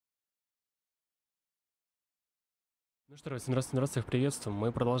Ну что, здравствуйте, здравствуйте, всех приветствую.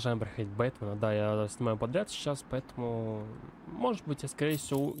 Мы продолжаем проходить Бэтмена. Да, я снимаю подряд сейчас, поэтому, может быть, скорее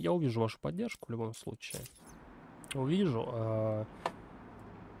всего, я увижу вашу поддержку в любом случае. Увижу,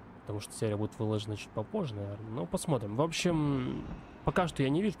 потому что серия будет выложена чуть попозже, наверное. Но посмотрим. В общем, пока что я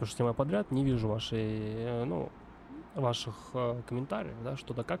не вижу, потому что снимаю подряд, не вижу ваших комментариев, да,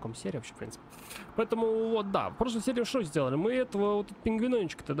 что да как вам серия вообще, в принципе. Поэтому, вот, да, в прошлой серии что сделали? Мы этого, вот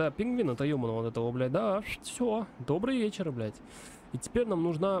пингвинончика-то, да, пингвина-то ёбаного вот этого, блядь, да, все, добрый вечер, блядь. И теперь нам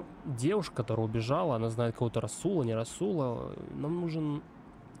нужна девушка, которая убежала, она знает кого-то Расула, не Расула, нам нужен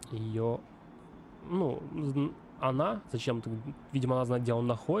ее, ну, она зачем-то, видимо, она знает, где он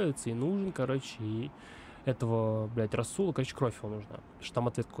находится, и нужен, короче, и этого, блядь, Расула, короче, кровь его нужна. Потому что там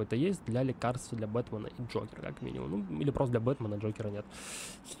ответ какой-то есть для лекарства для Бэтмена и Джокера, как минимум. Ну, или просто для Бэтмена, Джокера нет.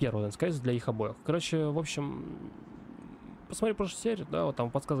 Хер, вот, скорее для их обоих. Короче, в общем, посмотри прошлую серию, да, вот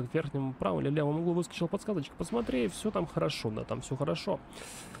там подсказок в верхнем правом или левом углу выскочила подсказочка. Посмотри, все там хорошо, да, там все хорошо.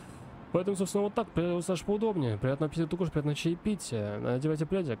 Поэтому, собственно, вот так, Саша, поудобнее. Приятного аппетита кушать, приятного чаепития. Надевайте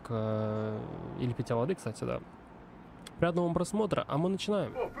пледик, или питья воды, кстати, да. Приятного вам просмотра, а мы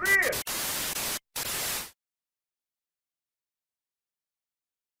начинаем. О, привет!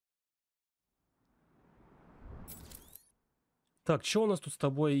 Так, что у нас тут с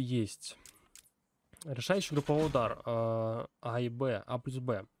тобой есть? Решающий групповой удар. А и Б. А плюс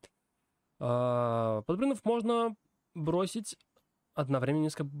Б. Подпрыгнув, можно бросить одновременно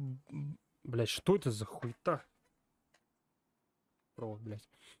несколько... Блять, что это за хуйта? Провод, блять.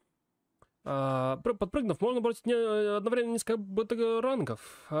 Подпрыгнув, можно бросить одновременно несколько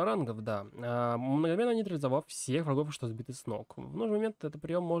рангов, да. Мгновенно нейтрализовав всех врагов, что сбиты с ног. В нужный момент этот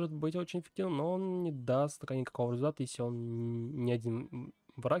прием может быть очень эффективным, но он не даст никакого результата, если он ни один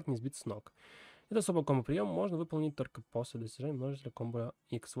враг не сбит с ног. Это особый комбо-прием можно выполнить только после достижения множителя комбо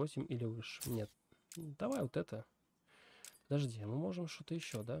X8 или выше. Нет. Давай вот это. Подожди, мы можем что-то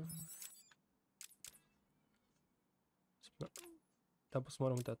еще, да? Да,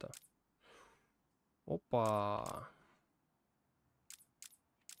 посмотрим вот это. Опа.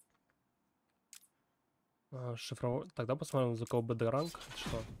 Тогда посмотрим звуковой БД-ранг.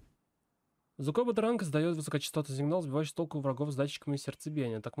 Что? Звуковой БД-ранг издает высокочастотный сигнал, сбивающий с толку врагов с датчиками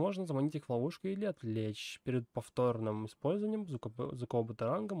сердцебиения. Так можно заманить их в ловушку или отвлечь. Перед повторным использованием звукового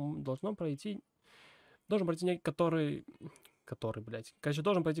БД-ранга должен пройти блядь. Короче,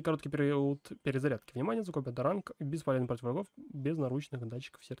 должен пройти короткий период перезарядки. Внимание, звуковой БД-ранг бесполезен против врагов без наручных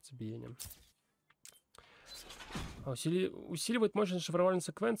датчиков сердцебиения. Усиливает мощность шифровального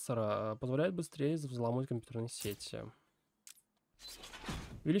секвенсора, позволяет быстрее взламывать компьютерные сети.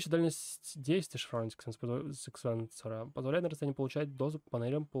 Увеличивает дальность действия шифровального секвенсора, позволяет на расстоянии получать доступ к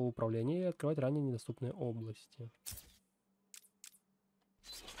панелям по управлению и открывать ранее недоступные области.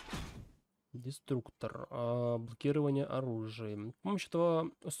 Деструктор. Блокирование оружия. С помощью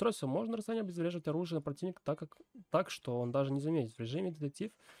этого устройства можно на расстоянии обезвреживать оружие на противника так, что он даже не заметит. В режиме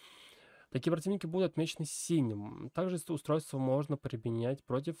детектив такие противники будут отмечены синим. Также это устройство можно применять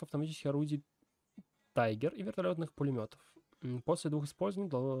против автоматических орудий Тайгер и вертолетных пулеметов. После двух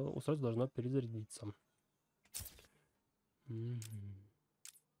использований устройство должно перезарядиться. Нет,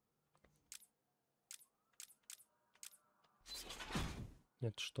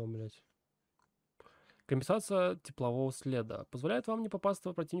 что, блядь? Компенсация теплового следа. Позволяет вам не попасться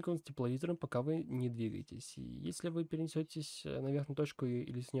в противника с тепловизором, пока вы не двигаетесь. И если вы перенесетесь на верхнюю точку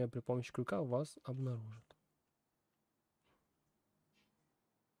или с нее при помощи крюка, вас обнаружат.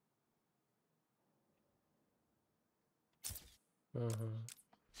 Ага.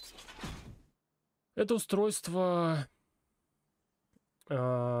 Это устройство...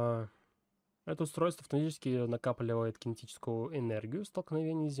 Это устройство автоматически накапливает кинетическую энергию в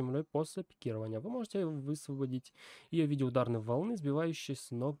столкновении с землей после пикирования. Вы можете высвободить ее в виде ударной волны, сбивающей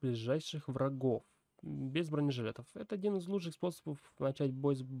с ног ближайших врагов без бронежилетов. Это один из лучших способов начать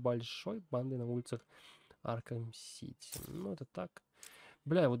бой с большой бандой на улицах Arkham Сити. Ну, это так.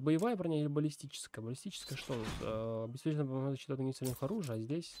 Бля, вот боевая броня или баллистическая? Баллистическая что? Обеспечена помогает защиты от огнестрельных оружий, а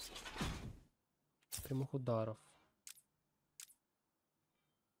здесь прямых ударов.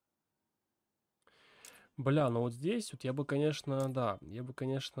 Бля, ну вот здесь вот я бы, конечно, да,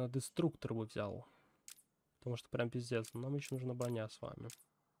 деструктор бы взял. Потому что прям пиздец. Нам еще нужна броня с вами.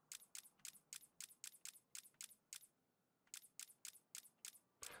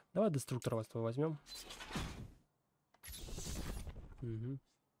 Давай деструктора вас возьмем. Угу.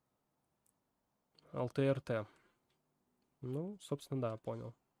 ЛТРТ. Ну, собственно, да,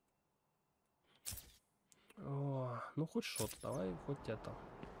 понял. О, ну, хоть что-то. Давай хоть это.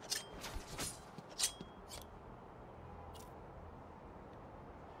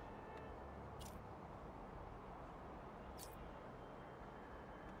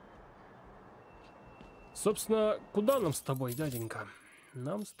 Собственно, куда нам с тобой, дяденька?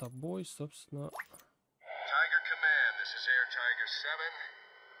 Нам с тобой, собственно... Tiger Command, this is Air Tiger 7.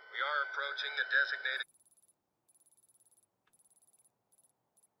 We are approaching the designated...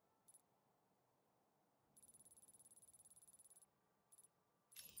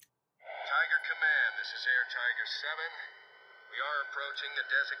 Tiger Command, this is Air Tiger 7. We are approaching the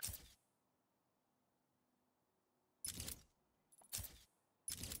designated...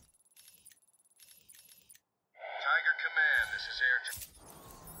 Tiger Command, this is Air...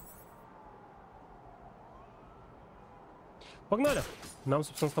 Погнали! Нам,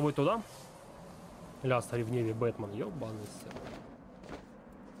 собственно, с тобой туда. Ляс, ревнивый Бэтмен, ёбаный сыр.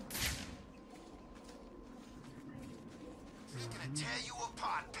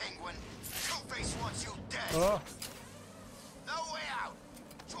 А!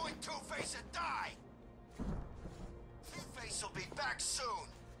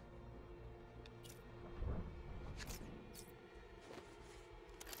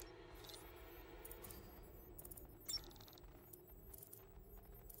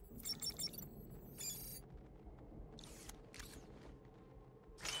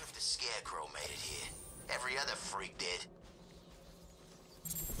 Scarecrow made it here. Every other freak did.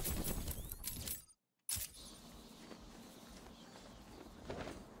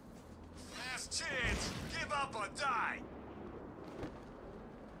 Last chance! Give up or die!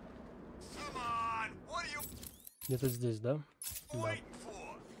 Come on! What are you Где-то здесь, да? Да. waiting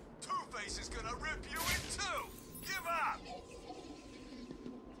for? Two-Face is gonna rip you in two! Give up!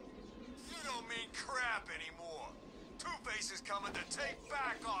 You don't mean crap anymore! Two-Face is coming to take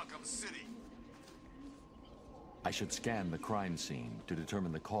back Arkham City! I should scan the crime scene to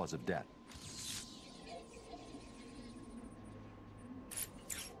determine the cause of death.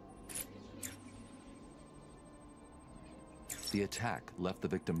 The attack left the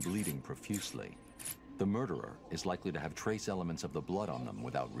victim bleeding profusely. The murderer is likely to have trace elements of the blood on them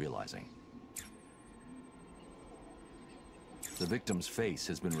without realizing. The victim's face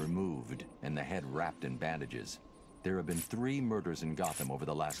has been removed and the head wrapped in bandages. There have been 3 murders in Gotham over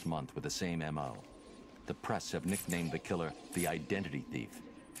the last month with the same MO. The press have nicknamed the killer the Identity Thief.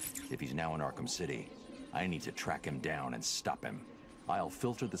 If he's now in Arkham City, I need to track him down and stop him. I'll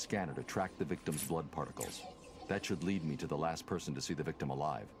filter the scanner to track the victim's blood particles. That should lead me to the last person to see the victim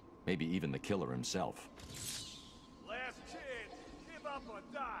alive. Maybe even the killer himself. Last chance! Give up or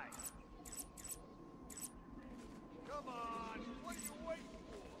die! Come on! What are you waiting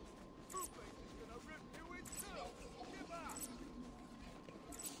for? Two-Face is gonna rip you in two! Give up!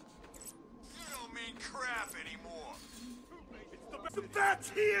 You don't mean crap anymore! Two-Face, the bat's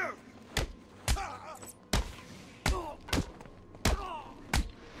here!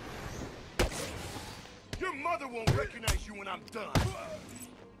 Your mother won't recognize you when I'm done!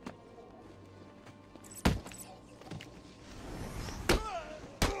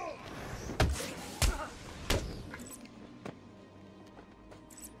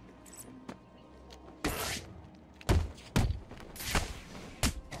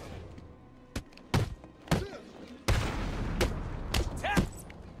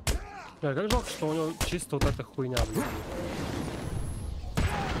 Как жалко, что у него чисто вот эта хуйня, блин.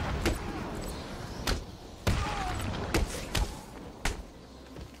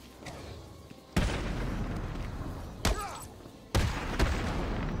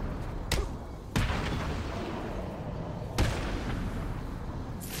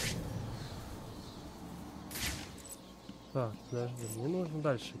 Так, подожди, мне нужно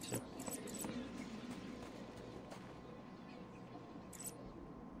дальше идти.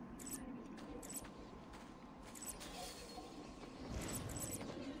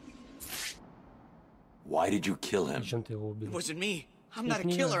 Why did you kill him? Зачем ты его убил? It wasn't me. I'm Это not a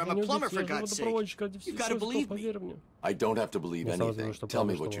не я, killer. I'm я a не plumber, убийца, for я же God's sake. водопроводчик ради You gotta всего, believe me. поверь мне. I don't have to believe Мне сразу anything. говорю, что Tell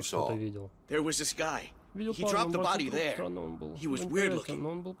me правда, what you что что-то saw. видел. There was this guy. Видел He парня, dropped the он body бросил труп, there. странный он был. He was Интересно, weird looking. но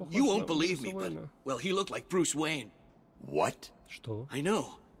он был похож You на won't believe me, Брюса but, Уэйна. well, he looked like Bruce Wayne. What? Что? I know.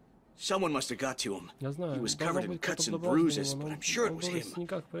 Someone must have got to him. Я знаю, He was должно covered in быть, кто-то cuts and добрался до bruises, него, but но I'm sure it он was был в him.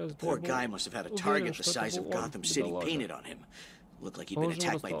 синяках, The порезах. poor Я был guy must have had a уверен, target the что это size of был он, Gotham City бедолага. painted on him. Looked like he'd Он been уже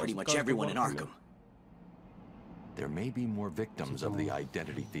attacked by pretty достался much каждому everyone in Арkham. Arkham. There may be more victims of the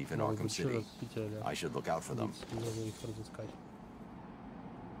Identity Thief in Может Arkham быть, еще City. раз в Питере. I should look out for them. Мне надо их разыскать.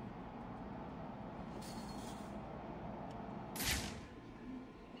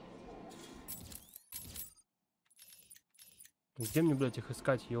 Где мне, блядь, их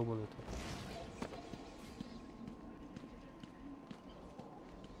искать, ёбаный-то?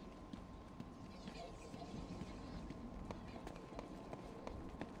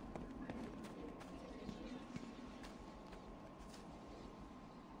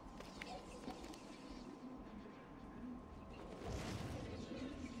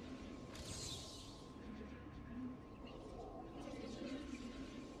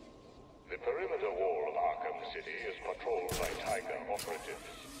 city is patrolled by Tiger operatives.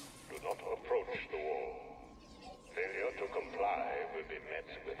 Do not approach the wall. Failure to comply will be met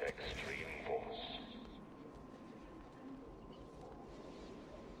with extreme force.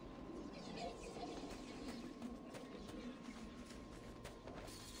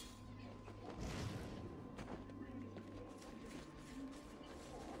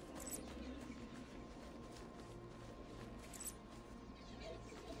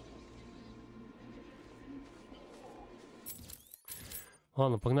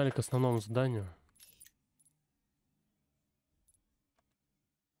 Ладно, погнали к основному заданию.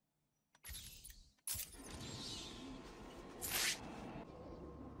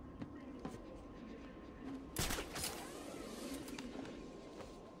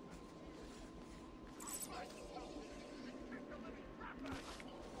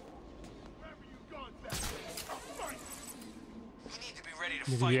 We need to be ready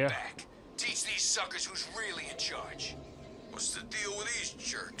to fight Yeah. back. Teach these suckers who's really in charge. What's the deal with these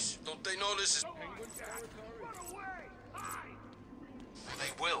jerks? Don't they know this is...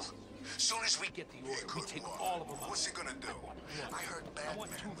 They will. Soon as we get the order, we take all of them out. What's he gonna do? I heard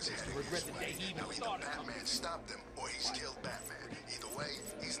Batman was heading his way. Now either Batman stopped him or he's killed Batman. Either way,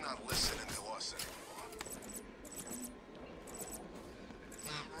 he's not listening to us anymore.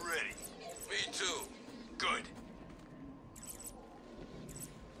 I'm ready. Me too. Good.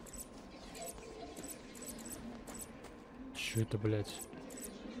 Чё это, блядь?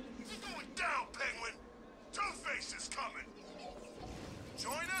 You're going down, Penguin. Two-Face is coming.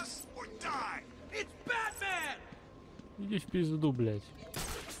 Join us or die. It's Batman! Иди в пизду, блядь.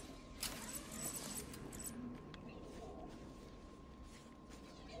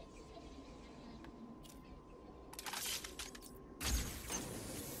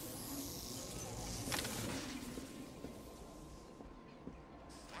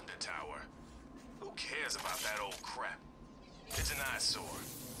 Wonder Tower. Who cares about that old crap? It's an eyesore.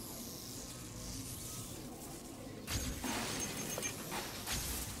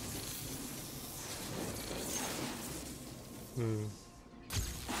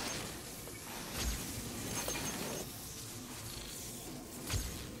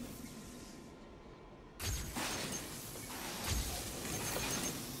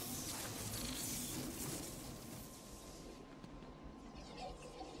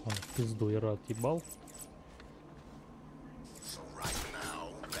 В пизду я рад ебал. So right now,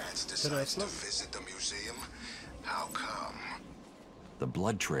 Bats decides to visit the museum. How come? The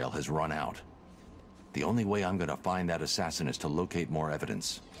blood trail has run out. The only way I'm gonna find that assassin is to locate more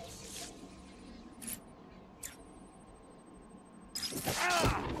evidence.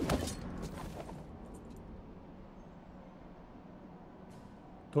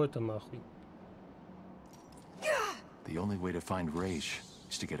 Кто это нахуй? The only way to find Raish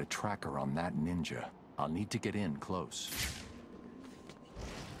is to get a tracker on that ninja. I'll need to get in close.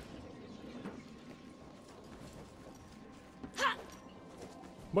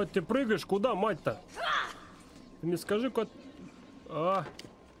 Мать, ты прыгаешь? Куда, мать-то? Ты мне скажи, куда... А.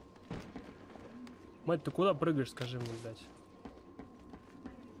 Мать, ты куда прыгаешь, скажи мне, блядь.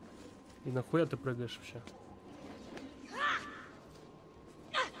 И нахуя ты прыгаешь вообще?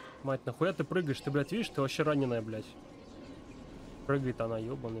 Мать, нахуя ты прыгаешь? Ты, блядь, видишь, ты вообще раненая, блядь. Прыгает она,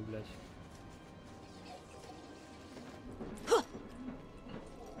 ёбаный, блядь.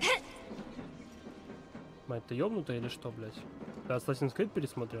 Мать, ты ёбнутая или что, блядь? Ты Assassin's Creed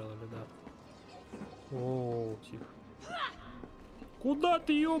пересмотрела или да? О, тихо. Куда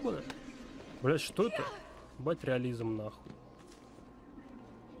ты, ёбаный? Блядь, что это? Бать, реализм, нахуй.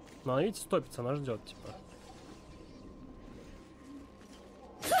 Ну, она, видите, стопится, она ждет, типа.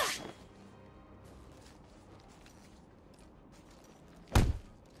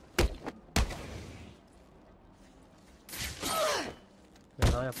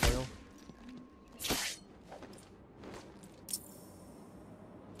 Ага, я понял.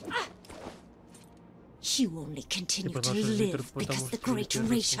 You only continue Типа, to наш лидер, live потому because the что great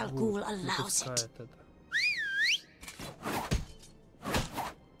лидер racial гул ghoul allows it. выпускает это.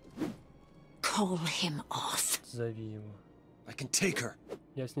 Call him off. Зови его. I can take her.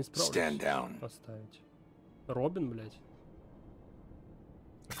 Я с ней справлюсь. Stand down. Поставить. Робин, блядь.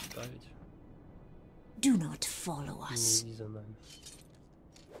 Поставить. Do not follow us. Не иди за нами.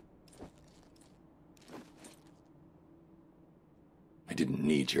 I didn't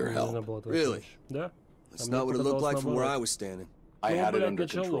need your Не help. нужна была твоя Really? помощь. Да? That's А мне not what it looked показалось like from where I наоборот. was standing. I Ну, had it блядь, under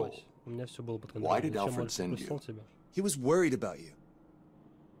control. началось. У меня все было под Why контролем. did Зачем Alfred мальчик send прислал you? тебя? He was worried about you.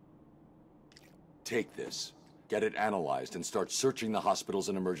 Take this. Get it analyzed and start searching the hospitals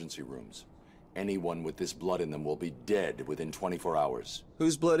and emergency rooms. Anyone with this blood in them will be dead within 24 hours.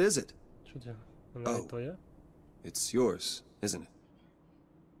 Whose blood is it? Что тебе? Она Oh. твоя? It's yours, isn't it?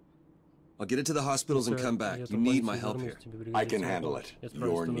 I'll get it to the hospitals and come back. You need my help here. I can handle it.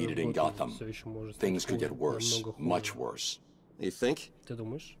 You're needed in Gotham. Things could get worse, much worse. You think? Ты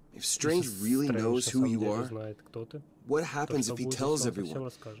думаешь? If Strange really knows who you are, what happens if he tells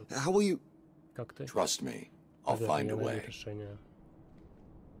everyone? How will you... Как ты? Trust me, I'll find a way. Решение.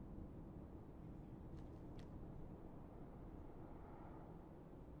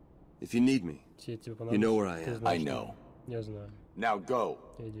 If you need me, you know where I am. I know. Я знаю. Now go.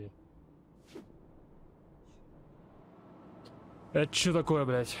 Иди. Это что такое,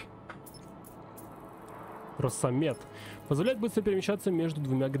 блядь? Росомет. Позволяет быстро перемещаться между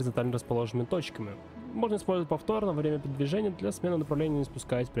двумя горизонтально расположенными точками. Можно использовать повторно во время передвижения для смены направления, не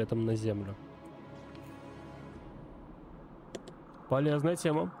спускаясь при этом на землю. Полезная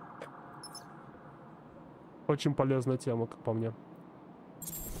тема. Очень полезная тема, как по мне.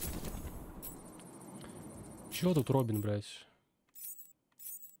 Чё тут Робин, блядь?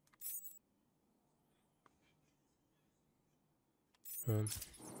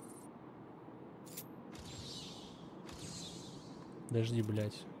 Подожди,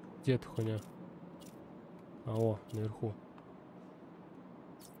 блядь. Где эта хуйня? А, о, наверху.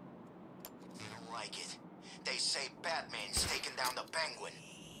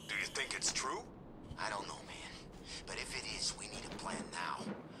 Do you think it's true? I don't know, man. But if it is, we need a plan now.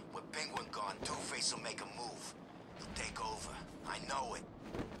 With Penguin gone, Two-Face will make a move. He'll take over. I know it.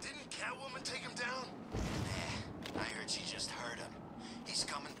 Didn't Catwoman take him down? Nah, I heard she just hurt him. He's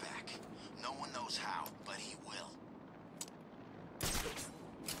coming back. No one knows how, but he will.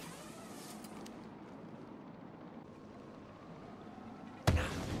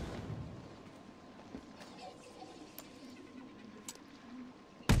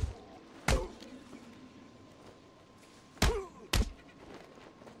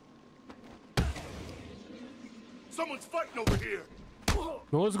 Someone's fighting over here.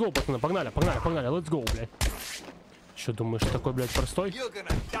 Ну, let's go, пацаны, погнали, погнали, погнали, let's go, блядь. Что думаешь, такой, блядь, простой? You're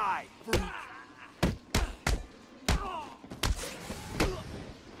gonna die, freak.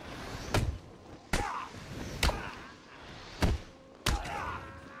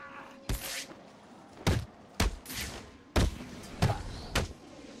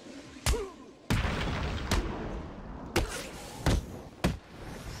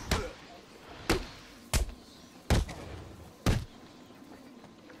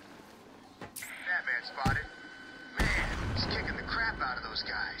 Batman spotted. Man, he's kicking the crap out of those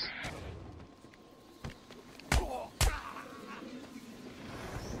guys.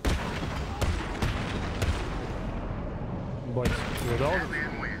 Бать, видал?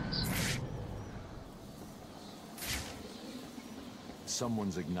 Batman wins.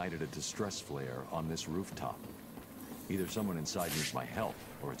 Someone's ignited a distress flare on this rooftop. Either someone inside needs my help,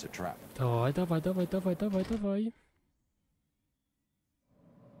 or it's a trap. Давай, давай, давай, давай, давай, давай.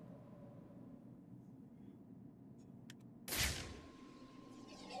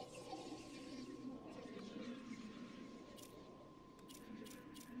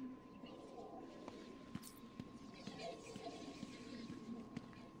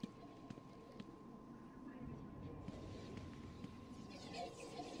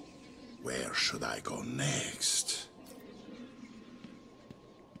 Where should I go next?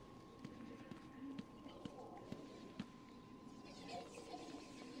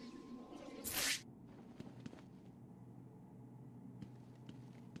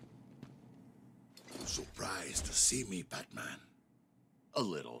 Surprised to see me, Batman. A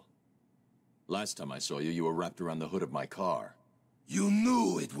little. Last time I saw you, you were wrapped around the hood of my car. You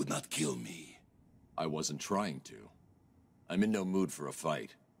knew it would not kill me. I wasn't trying to. I'm in no mood for a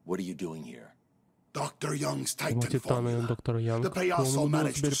fight. What are you doing here? Dr. Young's Его Titan Титана и formula. доктор Янг. The Payaso Он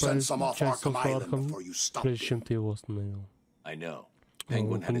managed to send some off часть Arkham Island Архам, before you stopped прежде чем him. ты его остановил. I know. У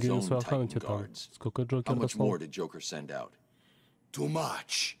Penguin had his Пингвина own своя охрана Titan Титан. guards. Сколько How Джокер much послал? more did Joker send out? Too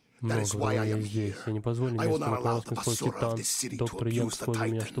much. That Много, is why I я am здесь. here. Я не позволю I will местному not allow оказаться the свой Basura Титан. of this city to Доктор Янг abuse the использовал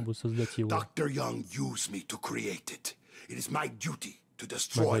меня, Titan. чтобы создать его. Dr. Young used me to create it. It is my duty to Моя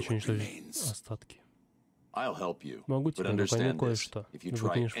destroy задача what уничтожить remains. остатки. I'll help you. Могу But тебе, но пойми understand this. кое-что. If you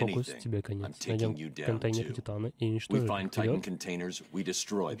Выкинешь try фокус, anything, тебе I'm конец. Найдем taking you down контейнер too. Титана и We уничтожим. find Titan Вперед. containers, we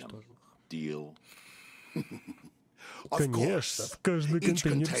destroy them. Deal? Of Конечно, course, в каждый each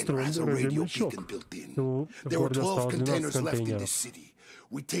контейнер container встроен has a радио radio мячок. beacon built in. Ну, в There were городе 12 осталось 12 containers left in контейнеров. this city.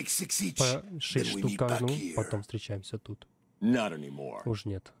 We take 6 each, По then 6 we штук meet back каждому, here. потом встречаемся тут. Not anymore. Уж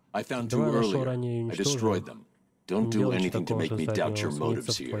нет. I found two Давай нашел earlier. ранее и I уничтожил destroyed их. them. Don't Не do делай ничего anything to такого, make что me doubt заставит your меня motives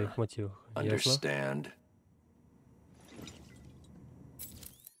усомниться в here. твоих мотивах. Ясно? Understand?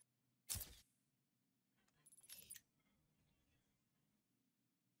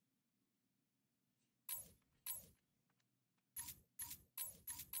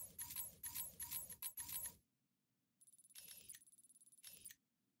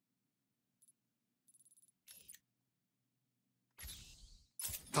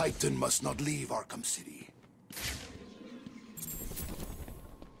 Titan must not leave Arkham City.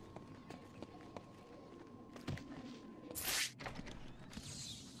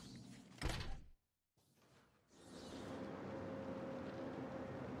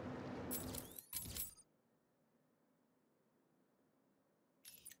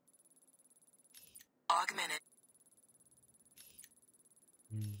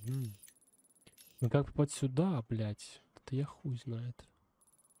 Ну как попасть сюда, блядь? Это я хуй знает.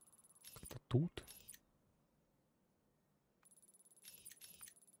 Как-то тут.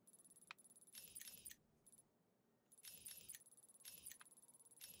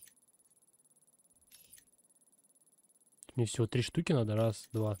 Мне всего 3 штуки надо. Раз,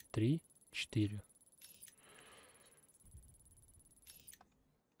 два, три, 4.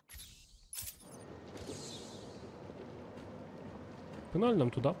 Погнали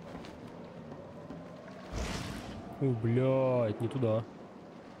нам туда. О, блядь, не туда.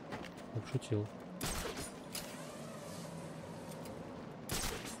 Я пошутил.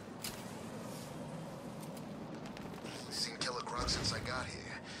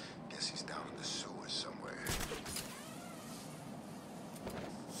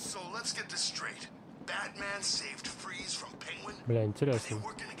 Бля, интересно.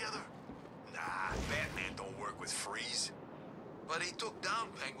 But he took down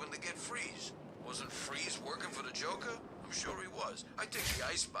Penguin to get Freeze. Wasn't Freeze working for the Joker? I'm sure he was. I think the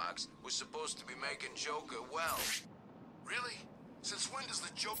Icebox was supposed to be making Joker well. Really? Since when does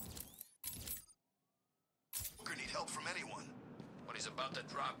the Joker need help from anyone? When he's about to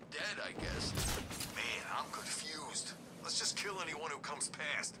drop dead, I guess. Man, I'm confused. Let's just kill anyone who comes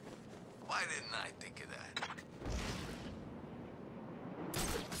past. Why didn't I think of that?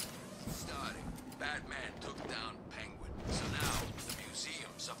 Starting, Batman took down Penguin. So now, the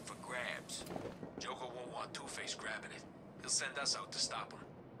museum's up for grabs. Joker won't want Two-Face grabbing it. He'll send us out to stop him.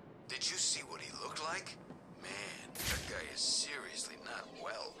 Did you see what he looked like? Man, that guy is seriously not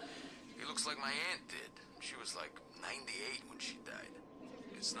well. He looks like my aunt did. She was like 98 when she died.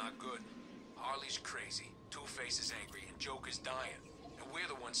 It's not good. Harley's crazy, Two-Face is angry, and Joker's dying. And we're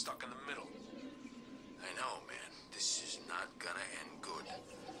the ones stuck in the middle. I know, man. This is not gonna end good.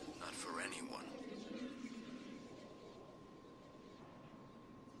 Not for anyone.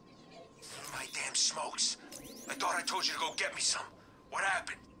 My damn smokes. I thought I told you to go get me some. What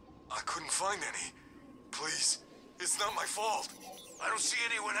happened? I couldn't find any. Please, it's not my fault. I don't see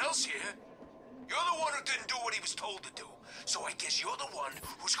anyone else here. You're the one who didn't do what he was told to do. So I guess you're the one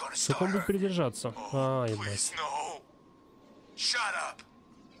who's gonna start Так он будет передержаться. Oh, please, no. Shut up.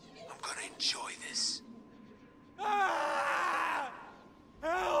 I'm gonna enjoy this.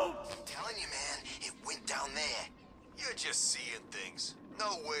 Help! I'm telling you, man, it went down there. You're just seeing things.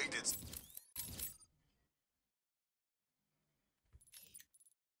 No way did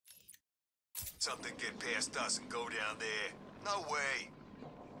something get past us and go down there. No way.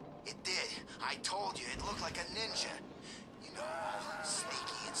 It did. I told you, it looked like a ninja. You know,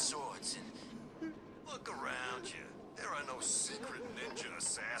 sneaky and swords and... Look around you. There are no secret ninja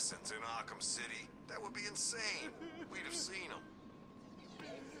assassins in Arkham City. That would be insane. We'd have seen them.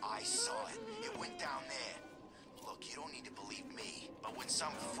 I saw it. It went down there. Look, you don't need to believe me, but when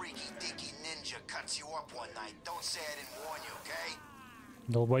some freaky-deaky ninja cuts you up one night, don't say I didn't warn you, okay?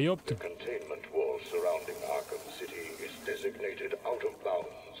 Долбоёб ты. The containment wall surrounding Arkham City is designated out of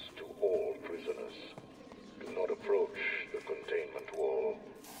bounds to all prisoners. Do not approach the containment wall.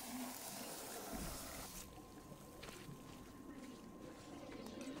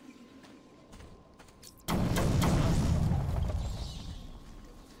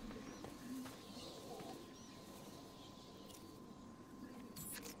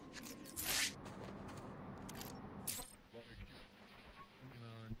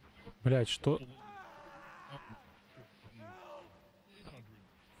 Блять, что?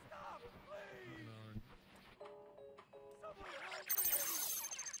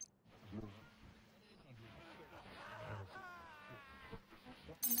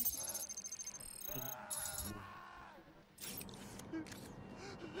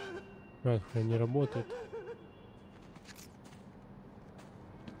 Ах, не работает.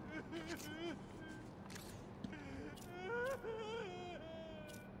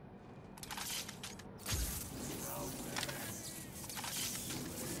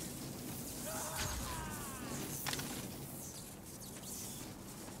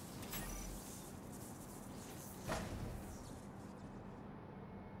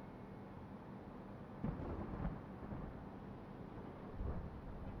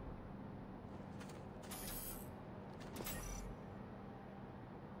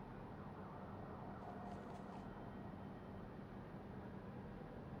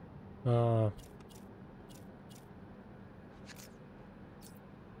 Вот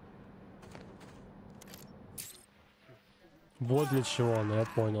для чего она, я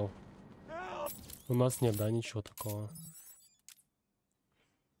понял. У нас нет, да, ничего такого.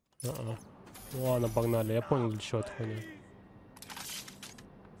 Ладно, погнали, я понял, для чего это хуйня.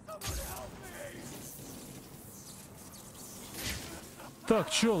 Так,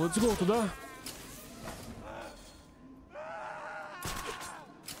 чё, let's go туда.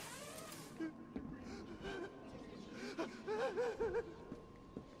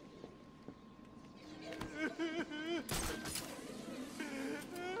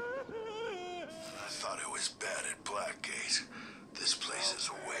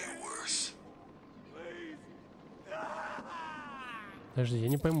 Подожди, я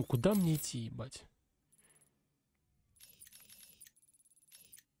не пойму, куда мне идти, ебать?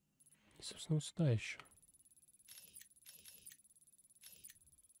 И, собственно, вот сюда еще.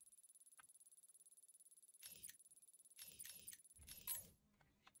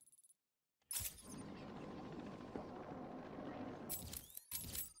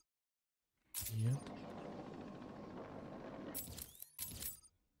 Нет.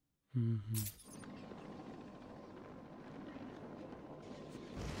 Угу.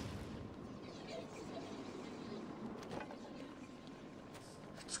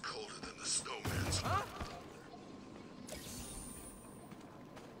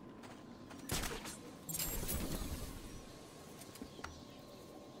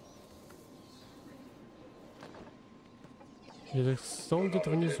 Он где-то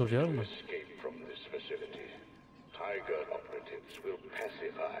внизу, верно?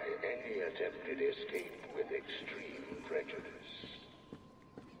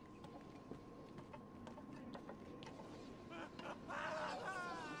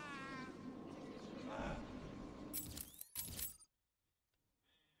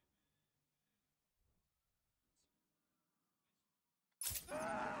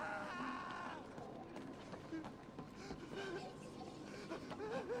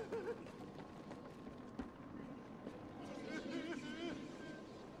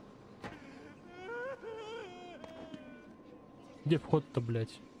 Где вход-то,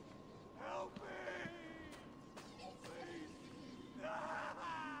 блядь?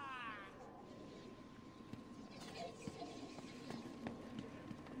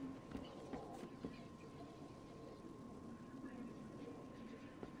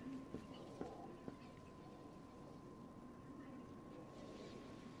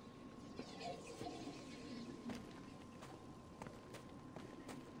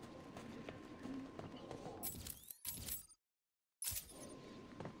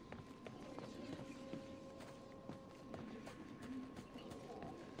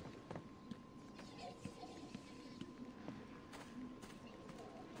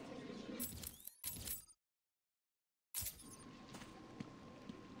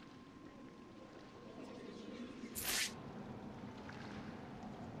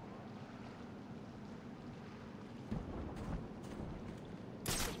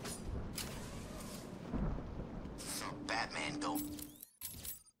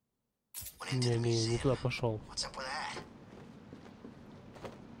 Не туда пошел.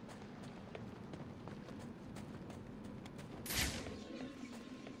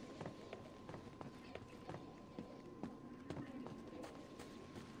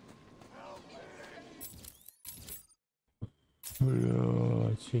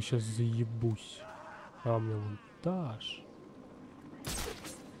 Блять, я сейчас заебусь. А мне монтаж.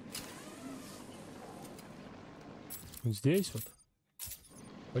 Вот здесь вот.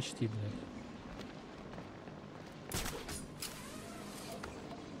 Почти, блядь.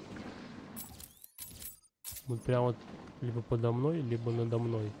 Вот прям вот либо подо мной, либо надо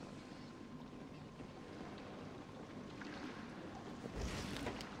мной.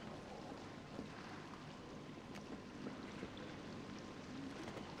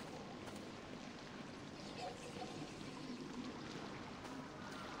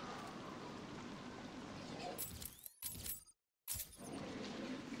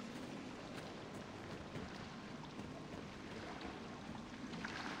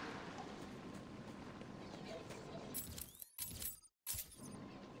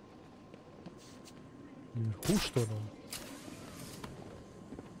 Наверху, что ли?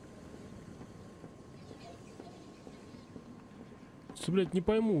 Блять, не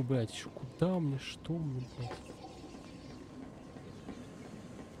пойму, блять, еще куда мне, что мне, блять.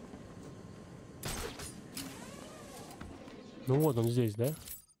 Ну вот он здесь, да?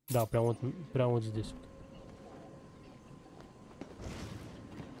 Да, прям вот здесь.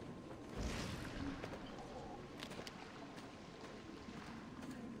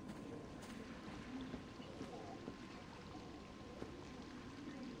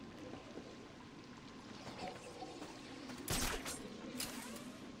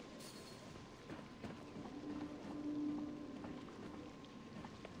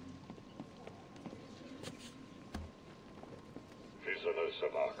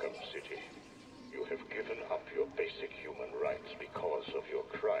 from Arkham City. You have given up your basic human rights because of your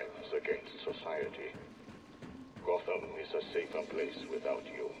crimes against society. Gotham is a safer place without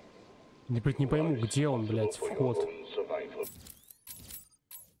you. Не пойму, где он, блядь, вход.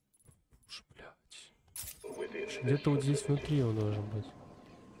 Где-то вот здесь внутри он должен быть.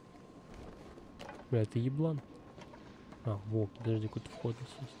 Бля, это еблан. А, вот, подожди, какой-то вход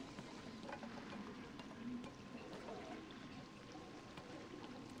здесь есть.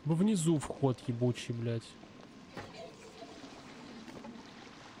 Внизу вход ебучий, блядь.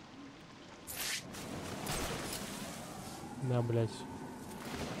 Да, блядь.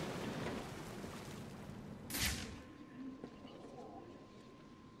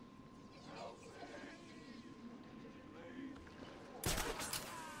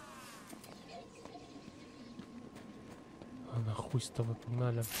 А нахуй с тобой,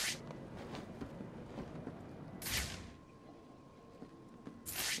 погнали.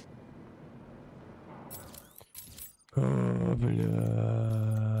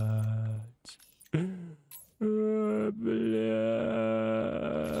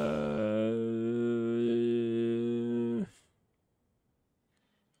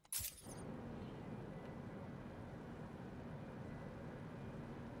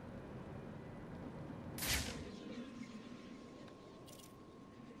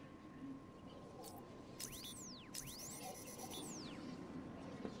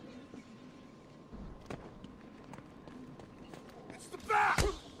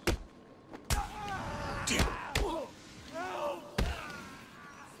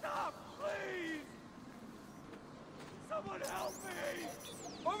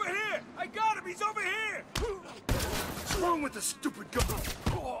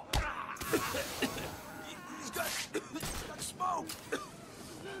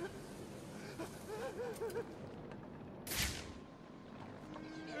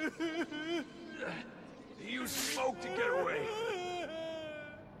 Use smoke to get away.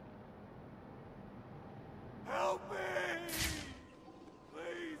 Help me!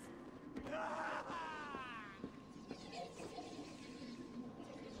 Please!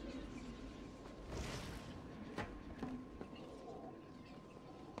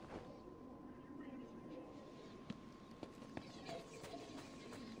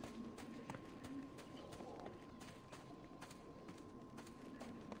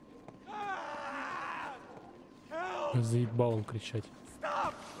 Заебал он кричать.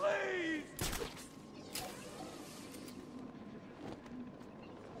 Stop, please!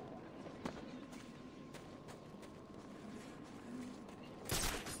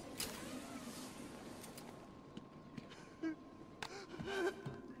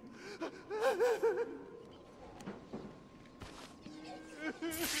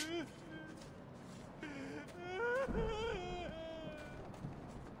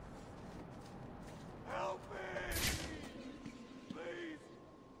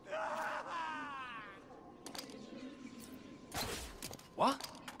 What?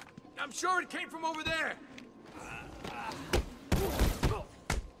 I'm sure it came from over there.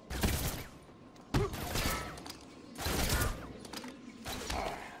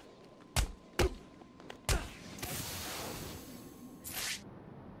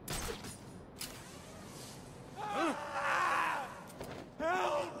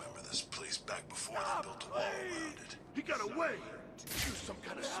 Remember this place back before they built a wall around it. He got away to use some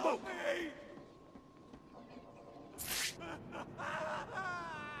kind of smoke.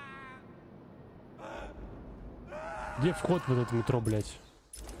 Где вход в это метро, блядь?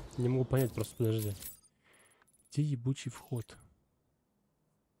 Не могу понять, просто подожди. Где ебучий вход?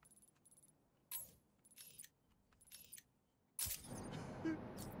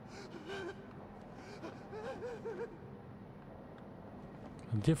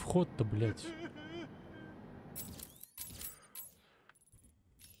 Где вход-то, блядь?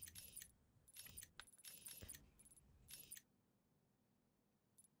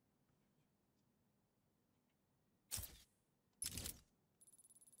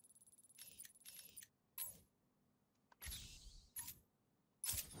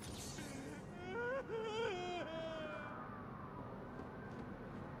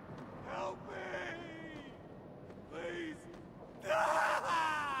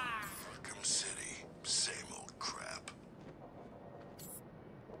 Arkham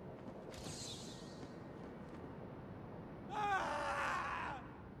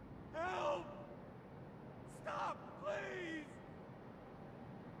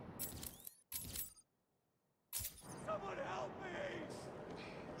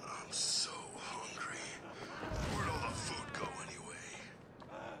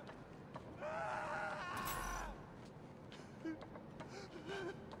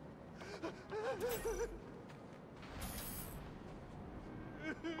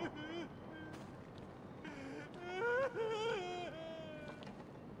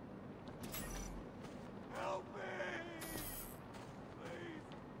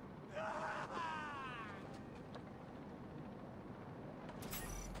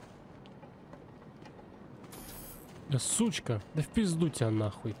Да сучка, да в пизду тебя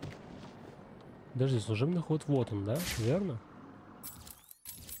нахуй. Подожди, служебный ход, вот он, да? Верно?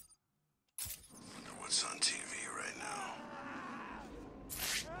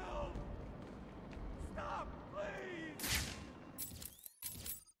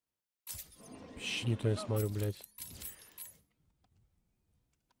 Вообще не то я смотрю, блядь.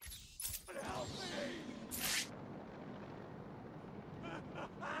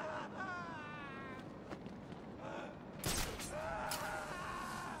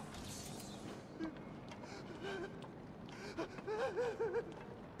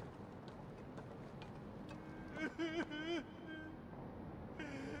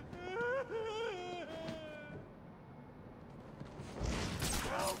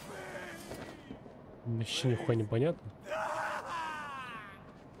 Вообще нихуя не понятно.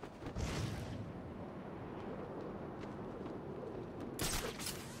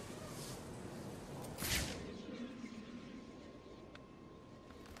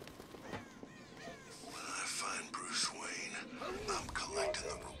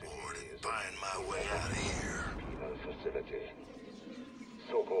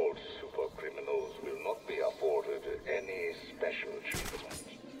 So-called super criminals will not be afforded any special treatment.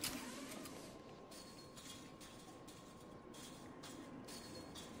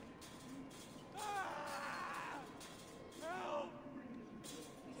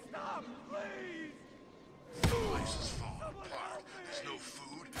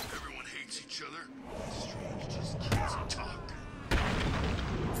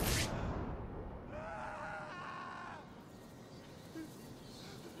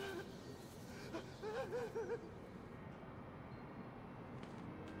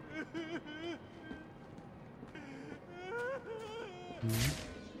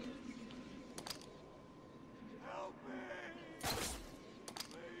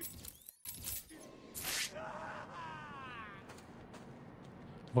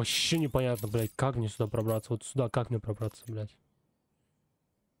 Вообще непонятно, блядь, как мне сюда пробраться? Вот сюда как мне пробраться, блядь?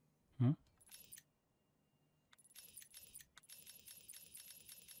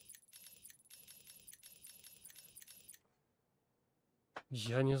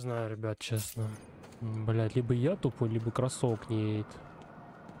 Я не знаю, ребят, честно. Блядь, либо я тупой, либо кроссовок не едет.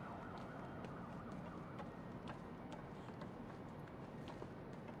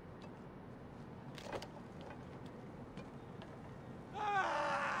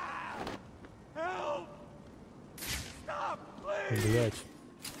 Блять.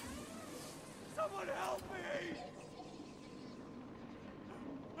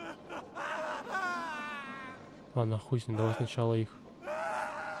 А нахуй с ним, давай сначала их.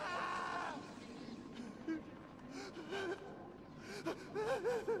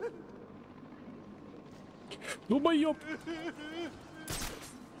 Долбоёб!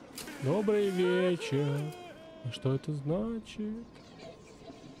 Добрый вечер. А что это значит?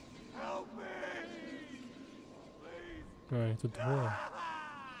 А, это два.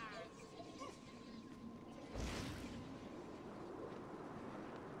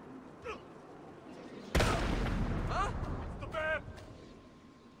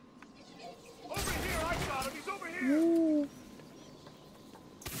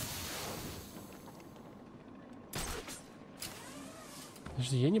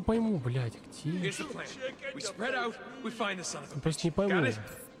 Подожди, я не пойму, блядь, где? Я просто не пойму.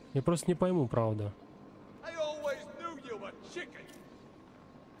 Я просто не пойму, правда.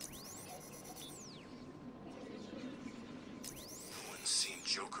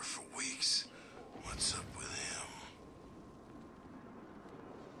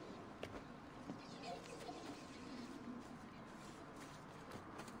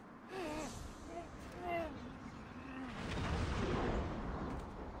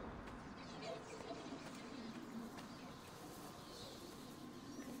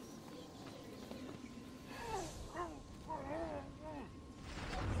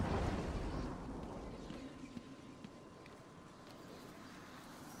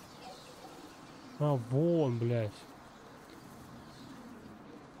 А, вон, блядь.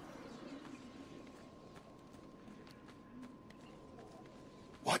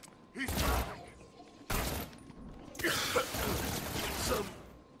 What?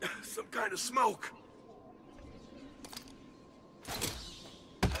 Some kind of smoke.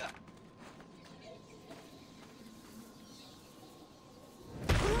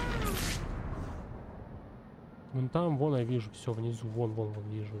 Вон там, вон я вижу, все внизу, вон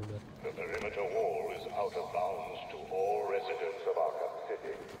вижу, ребят.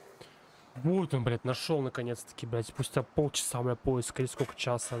 Вот он, блядь, нашел наконец-таки, блядь, спустя полчаса, блядь, поиска, или сколько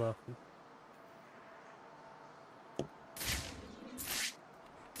часа, нахуй.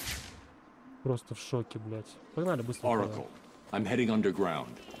 Просто в шоке, блядь. Погнали быстро. Oracle, I'm heading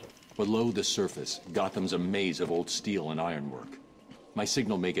underground. Below the surface, Gotham's a maze of old steel and ironwork. My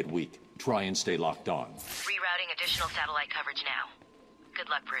signal may get weak. Try and stay locked on. Rerouting additional satellite coverage now. Good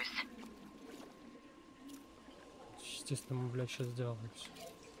luck, Bruce. Естественно, мы, блядь, сейчас сделаем все.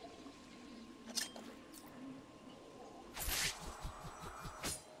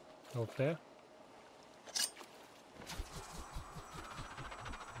 ЛТ.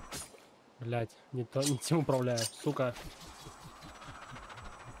 Блядь, не тем управляю, сука.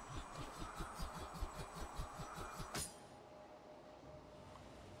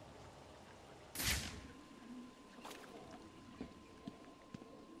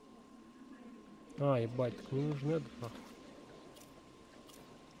 А, ебать, так не нужно это, нахуй.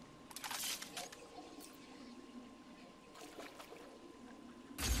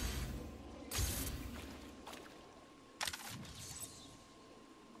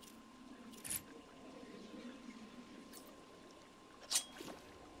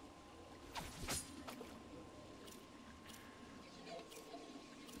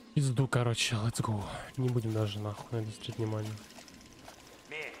 Пизду, короче, let's go. Не будем даже нахуй на это стреть внимание.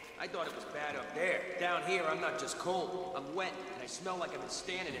 I thought it was bad up there. Down here, I'm not just cold. I'm wet, and I smell like I've been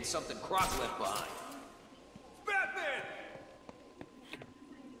standing in something Croc left behind. Batman!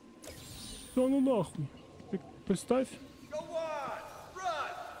 Да ну нахуй. Ты представь. Go on!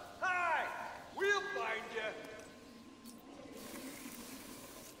 Run! Hide! We'll find you!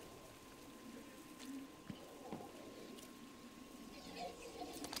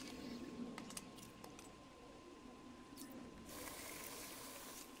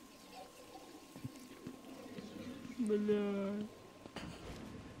 Бля.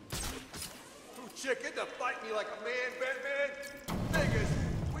 Too chicken to fight me like a man, Batman? Niggas,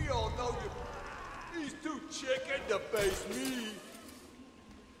 we all know you. He's too chicken to face me.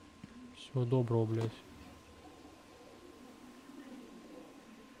 Всего доброго, блядь.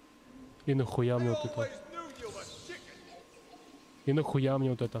 И нахуя мне вот это? И нахуя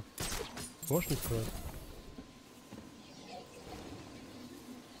мне вот это? Можешь мне сказать?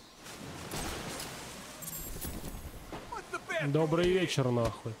 Добрый вечер,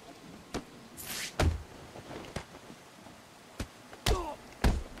 нахуй.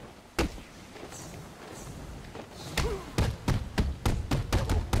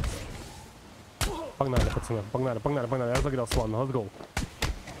 Погнали, пацаны, погнали, я загрелся, ладно, let's go.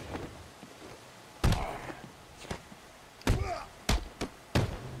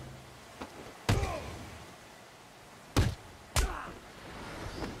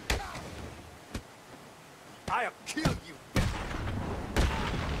 I'll kill you.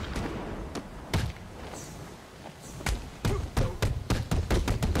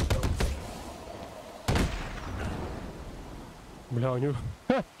 Бля, у него...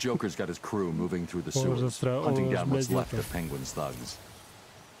 Joker's got his crew moving through the sewers, hunting down what's left of Penguin's thugs.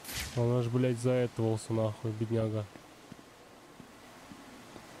 Он аж, блядь, заэтовался, нахуй, бедняга.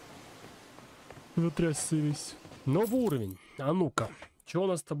 Затрясся весь. Новый уровень. А ну-ка. Что у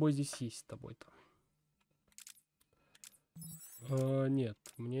нас с тобой здесь есть с тобой-то? Нет,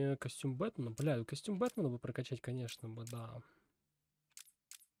 мне костюм Бэтмена. Бля, костюм Бэтмена бы прокачать, конечно бы, да.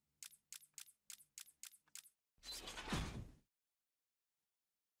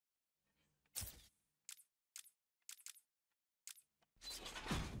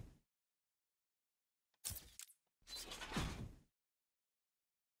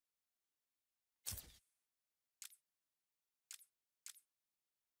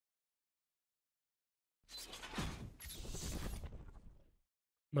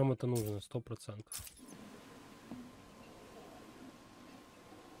 Нам это нужно 100%.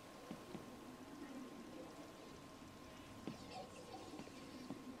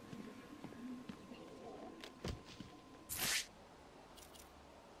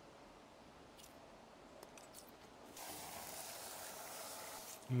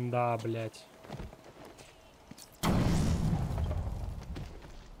 Да, блядь.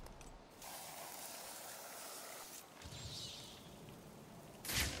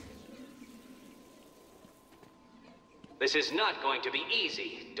 This is not going to be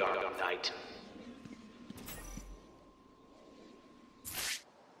easy, Dark Knight.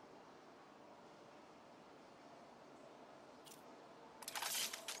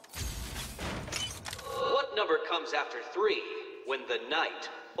 What number comes after 3 when the night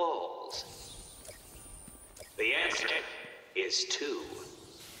falls? The answer is 2.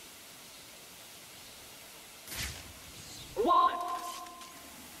 1.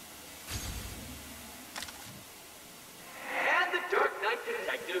 And the Dark Knight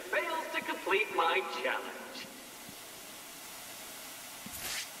detective fails to complete my challenge.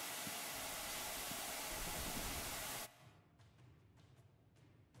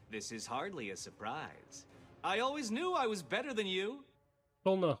 This is hardly a surprise. I always knew I was better than you.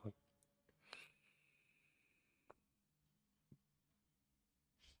 Пошел нахуй.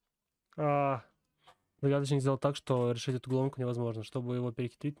 Загадочник сделал так, что решить эту головку невозможно. Чтобы его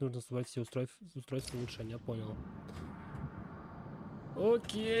перехитрить, нужно собрать все устройства улучшения. Я понял.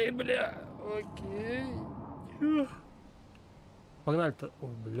 Окей, бля. Окей. Погнали-то. О,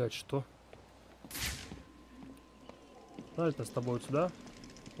 блядь, что? Погнали-то с тобой вот сюда.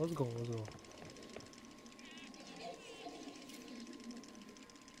 Let's go, let's go.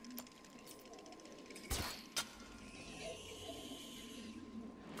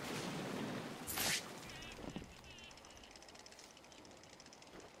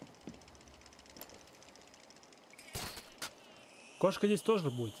 Кошка здесь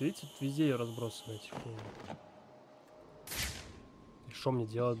тоже будет, видите, везде ее разбросаны. И что мне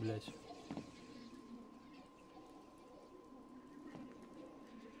делать, блядь?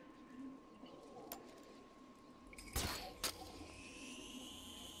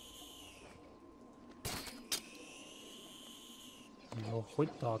 Ну,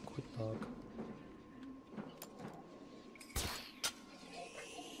 хоть так, хоть так.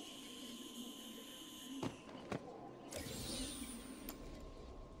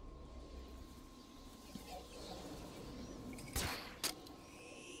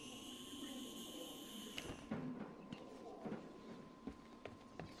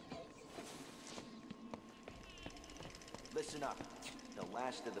 Listen up. The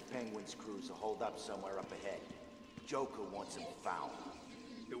last of the Penguin's crews will hold up somewhere up ahead. Joker wants him found.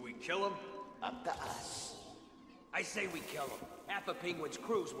 Do we kill him? Up to us. I say we kill him. Half of Penguin's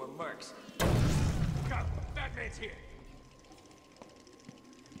crews were mercs. Go! Batman's here!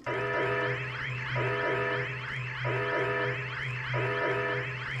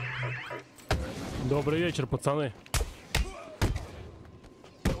 Добрый вечер, пацаны.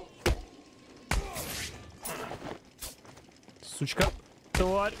 Сучка,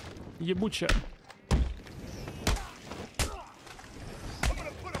 тварь, ебучая.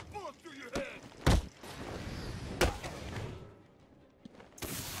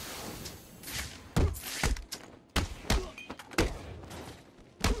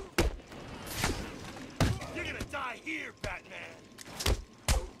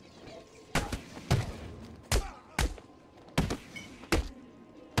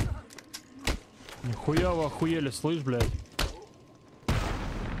 Нихуя вы охуели, слышь, блядь.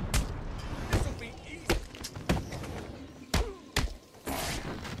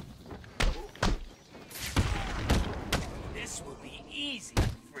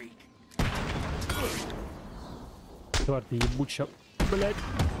 Тварь ты ебучая, блядь.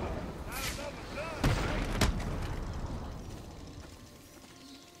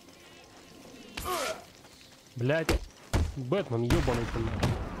 Блядь. Бэтмен ебаный ты,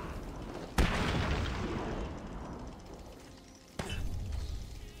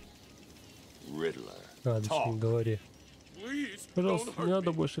 блядь. Точно говори. Пожалуйста, не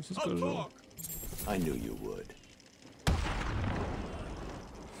надо больше, все скажу.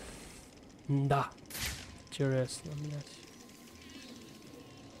 Да. Интересно, блядь.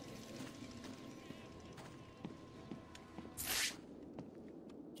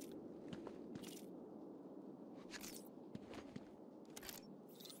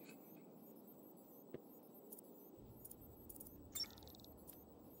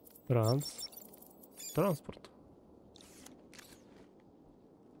 Транспорт.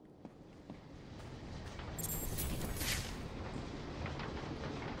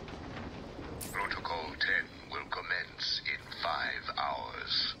 Protocol 10 will commence in 5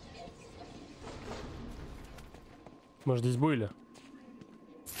 hours. Мы здесь были.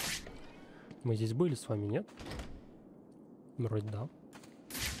 Мы здесь были с вами, нет? Вроде да.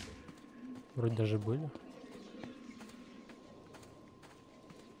 Вроде даже были.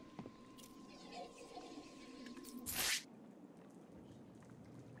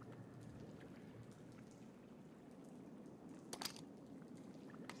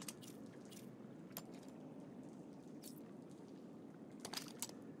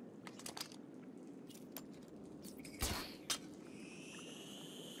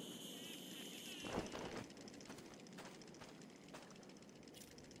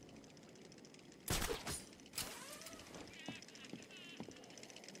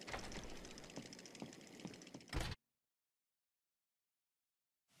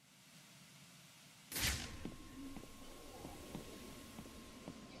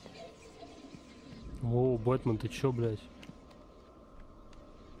 О, Бэтмен, ты чё, блядь?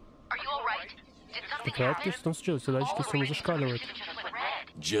 В порядке? Что там случилось? Все датчики суммы зашкаливают.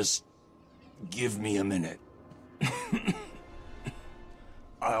 Just give me a minute.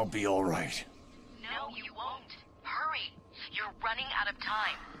 I'll be all right. No, you won't. Hurry. You're running out of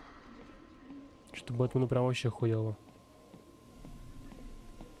time. Что Бэтмену прям вообще хуёво.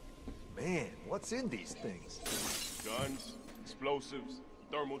 Man, what's in these things? Guns, explosives,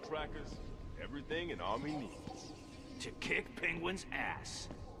 thermal trackers, everything an army needs. To kick Penguin's ass.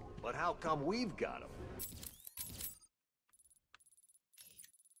 But how come we've got them?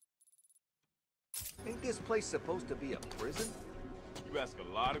 Ain't this place supposed to be a prison? You ask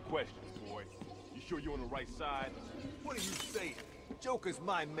a lot of questions, boy. You sure you're on the right side? What are you saying? Joker's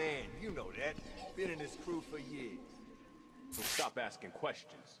my man, you know that. Been in his crew for years. So stop asking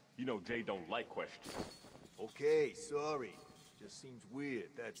questions. You know Jay don't like questions. Okay, sorry. Just seems weird,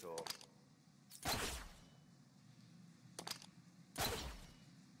 that's all.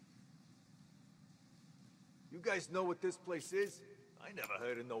 You guys know what this place is? I never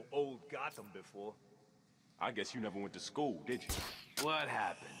heard of no old Gotham before. I guess you never went to school, did you? What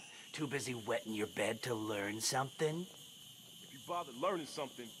happened? Too busy wetting your bed to learn something? If you bothered learning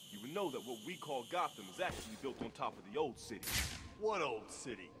something, you would know that what we call Gotham is actually built on top of the old city. What old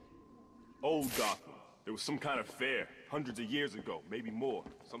city? Old Gotham. There was some kind of fair, hundreds of years ago, maybe more.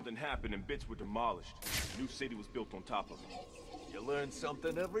 Something happened and bits were demolished. A new city was built on top of it. You learn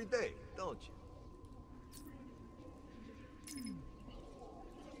something every day, don't you?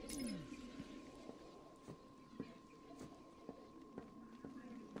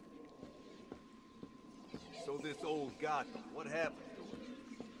 So this old Gotham, what happened to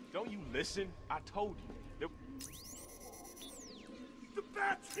it? Don't you listen? I told you. The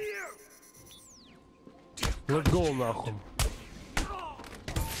bat's here! Let's go, нахуй.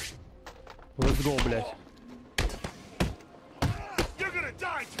 Let's go, блядь. You're gonna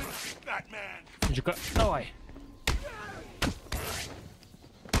die tonight, Batman! Джека, давай.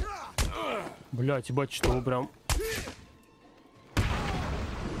 Блядь, ебать, что вы прям...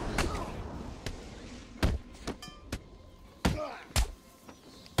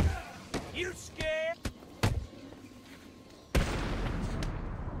 You scared?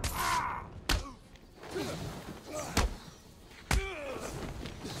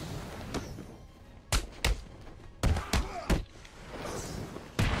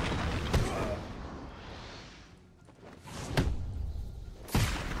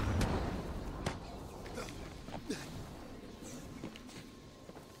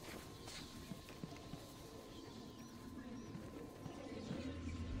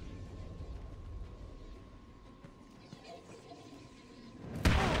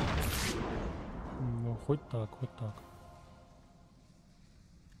 Ну, хоть так, хоть так.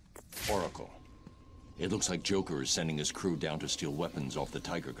 Oracle. It looks like Joker is sending his crew down to steal weapons off the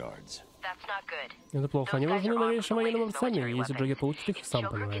Tiger Guards. That's not good. Это плохо. Они нужны новейшим военным описанием, если Джокер получит их, сам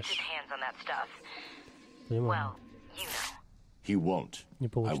Joker gets понимаешь. his hands on that stuff. Понимаю. Well, you know. He won't. Не I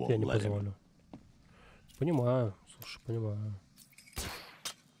получит, я won't не let him. позволю. Понимаю, слушай, понимаю.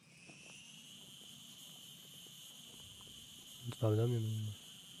 Так, да, мне нужно.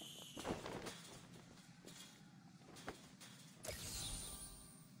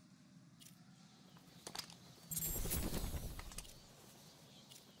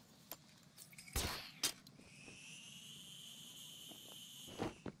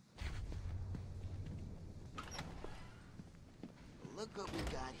 Look what we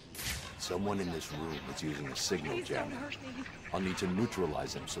got here. Someone in this room is using a signal jammer. I'll need to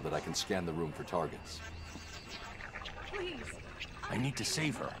neutralize him so that I can scan the room for targets. Please. I need to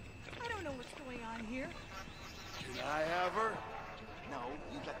save her. I don't know what's going on here. Can I have her? No,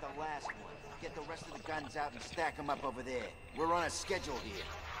 you got the last one. Get the rest of the guns out and stack them up over there. We're on a schedule here.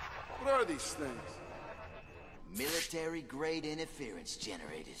 What are these things? Military-grade interference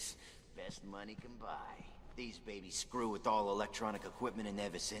generators. Best money can buy. These babies screw with all electronic equipment in their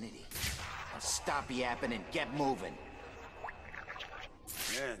vicinity. Now stop yapping and get moving.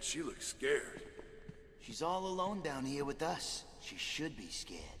 Man, she looks scared. She's all alone down here with us. She should be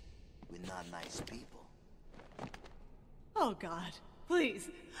scared. We're not nice people. Oh, God. Please.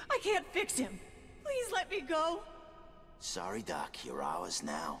 I can't fix him. Please let me go. Sorry, Doc. You're ours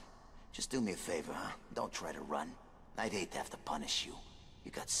now. Just do me a favor, huh? Don't try to run. I'd hate to have to punish you.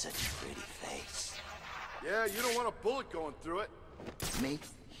 You got such a pretty face. Yeah, you don't want a bullet going through it. Me?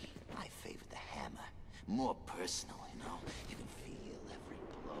 I favor the hammer. More personal, you know? You can feel every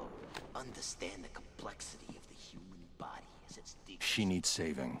blow. Understand the complexity of the human body as it's deep. She needs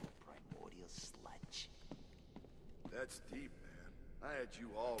saving. Primordial sludge. That's deep, man. I had you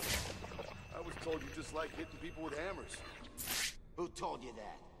all wrong. I was told you just like hitting people with hammers. Who told you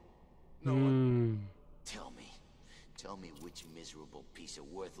that? No one. Tell me which miserable piece of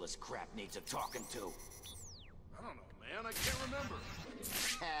worthless crap needs a talking to. I don't know, man. I can't remember.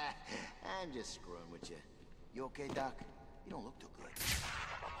 I'm just screwing with you. You okay, Doc? You don't look too good.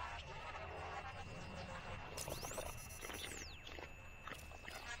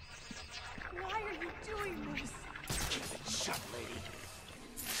 Why are you doing this? Keep it shut, lady.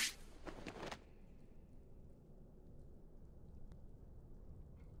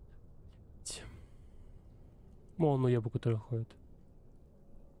 Вон уебу, который ходит.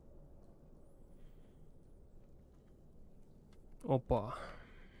 Опа.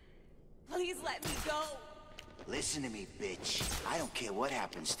 Please let me go. Listen to me, bitch. I don't care what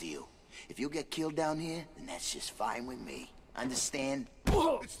happens to you. If you get killed down here, then that's just fine with me. Understand?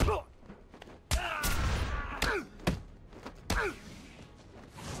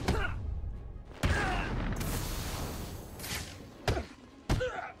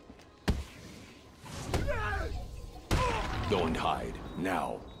 Go and hide,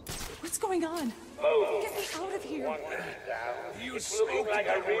 now. What's going on? Get me out of here. You spoke like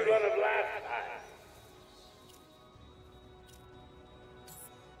a rerun of last time.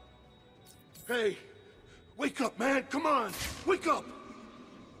 Hey, wake up, man. Come on. Wake up.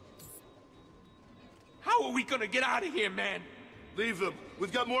 How are we gonna get out of here, man? Leave them.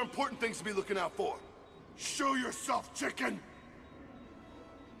 We've got more important things to be looking out for. Show yourself, chicken.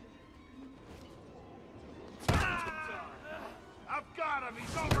 I've got him.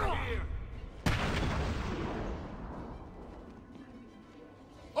 He's over here.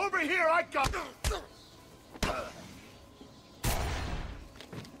 Over here, I got him.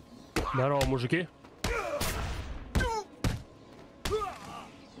 Здорово, мужики.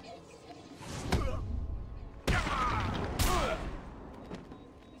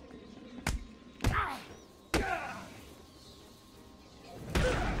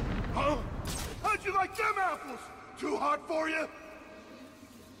 Huh? How'd you like them apples? Too hot for you?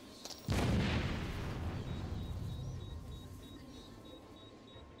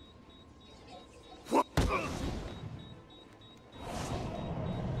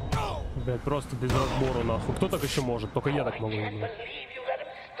 Блять, просто без разбора нахуй. Кто так еще может? Только я так могу.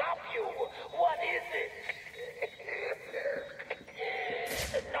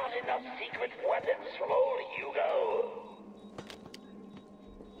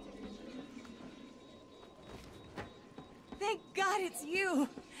 Thank God it's you.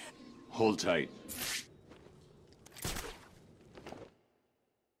 Hold tight.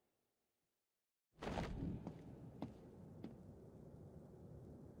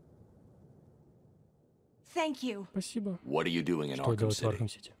 Thank you. Спасибо. What are you doing in Что Arkham делать в Arkham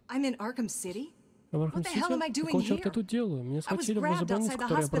City? City? I'm in Arkham City? В Arkham City? Какого черта я тут делаю? Меня схватили возле больницы, в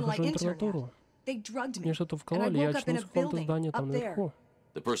которой я прохожу интернатуру. Мне что-то вкололи, я очнулся в каком-то здании там наверху.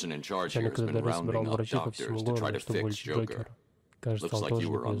 The person in charge Я here has been никогда собирал rounding up врачей по всему doctors to try городу, to чтобы fix вылечить Joker. Джокера. Кажется, Looks он like тоже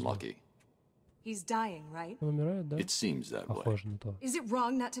you were не повезло. unlucky. He's dying, right? Он умирает, да? It seems that way. Похоже на то. Is it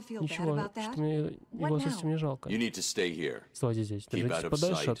wrong not to feel bad Ничего, about that? что мне его совсем не жалко. You need to stay here. Оставайтесь здесь. Keep Держитесь out of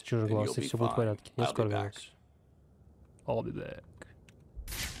подальше sight, от чужих and глаз, you'll и be все будет в fine. порядке. Я I'll скоро be back. вернусь. I'll be back.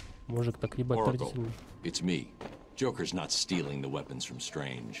 Мужик так ебать Oracle, традиционно. it's me. Joker's not stealing the weapons from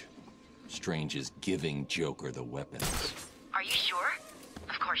Strange. Strange is giving Joker the weapons. Are you sure?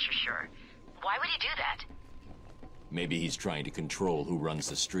 Of course you're sure. Why would he do that? Maybe he's trying to control who runs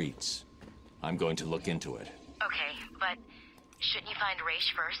the streets. I'm going to look into it. Okay, but shouldn't you find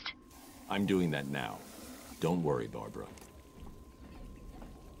Raish first? I'm doing that now. Don't worry, Barbara.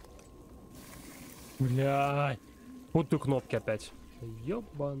 Блядь. Вот ты кнопки опять.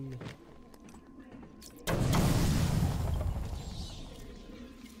 Ёбаный.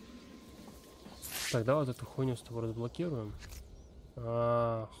 Так, давай вот эту хуйню с тобой разблокируем.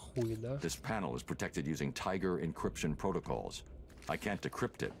 Хуй, да? This panel is protected using Tiger encryption protocols. I can't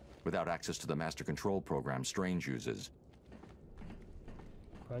decrypt it without access to the master control program Strange uses.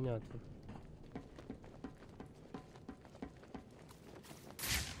 Понятно.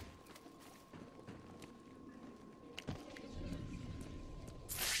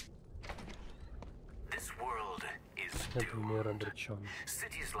 Это мир обречен.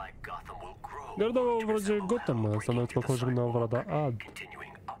 Города вроде Готэма становятся похожими на врата ад,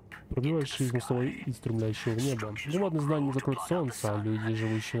 пробивающие смысловой и стремляющие в небо. Громадные здания закроют солнце, а люди,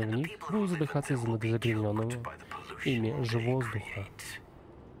 живущие в них, будут задыхаться из-за загрязненного ими же воздуха.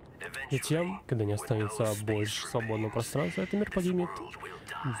 Затем, когда не останется больше свободного пространства, этот мир погибнет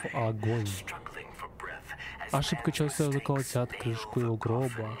в огонь. Ошибка человека заколотят крышку его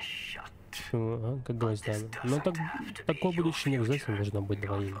гроба, как гвоздями. Но такое будущее не обязательно должно быть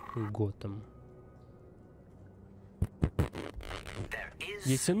двоим Готэм.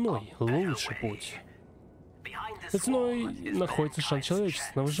 Есть иной, лучший путь. За стеной находится шанс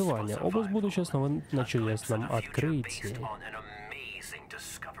человечества на выживание. Область будущего основана на чудесном открытии.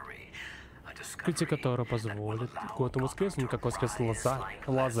 Открытие, которое позволит Готэму воскреснуть, как воскрес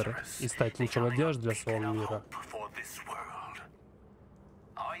Лазар, и стать лучом надежды для своего мира.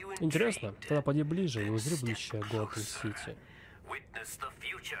 Интересно? Тогда поди ближе и узри будущее Готэм-Сити.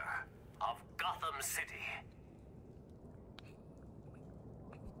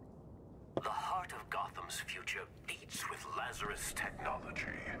 The heart of Gotham's future beats with Lazarus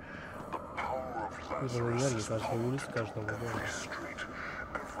technology. The power of Lazarus is pumped into every street,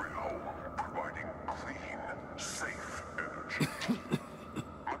 every home, providing clean, safe energy.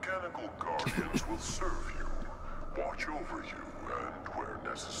 Mechanical guardians will serve you, watch over you, and, where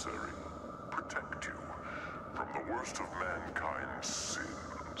necessary, protect you from the worst of mankind's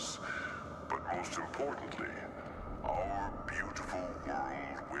sins. But most importantly, our beautiful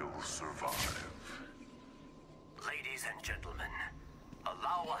world will survive. Ladies and gentlemen,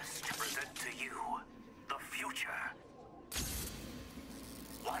 allow us to present to you the future.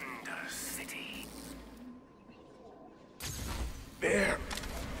 Wonder City. There!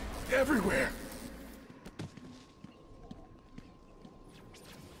 Everywhere!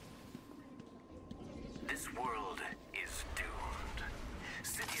 This world is doomed.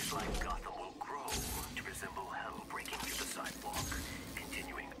 Cities like Gotham will grow to resemble hell breaking through the sidewalk,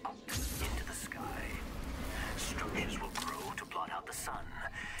 continuing up into the sky. Structures will grow to blot out the sun,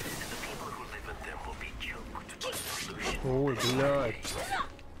 and the people who live in them will be choked by pollution. Ой, блядь.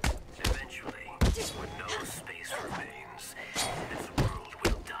 Eventually, when no space remains, this world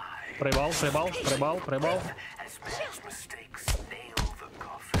will die. Проебал. As man's mistakes nail the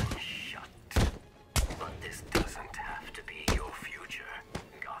coffin shut. But this doesn't have to be your future,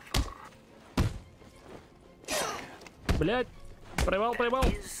 Gotham. Блядь. Проебал.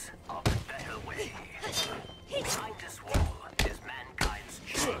 Is a better way. Behind this wall is mankind's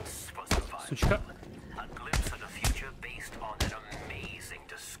chance for survival. Сучка. A glimpse of the future based on an amazing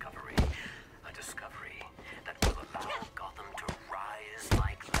discovery. A discovery that will allow Gotham to rise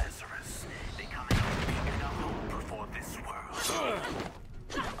like Lazarus, becoming a beacon of hope for this world.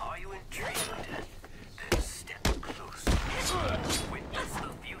 Are you intrigued? Then step closer. Witness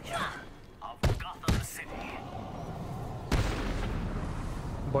the future of Gotham City.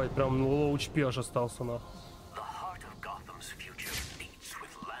 Бать, прям лоу-HP аж остался на. The heart of Gotham's future beats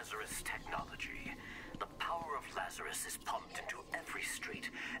with Lazarus technology. The power of Lazarus is pumped into every street,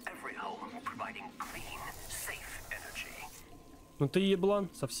 every home, providing clean, safe energy. Ну ты еблан,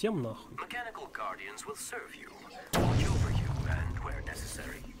 совсем нахуй. Mechanical guardians will serve you, watch over you, and, where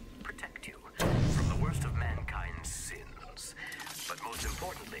necessary, protect you from the worst of mankind's sins. But most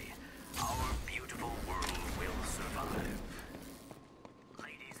importantly, our beautiful world will survive.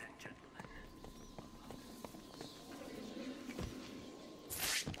 Ladies and gentlemen.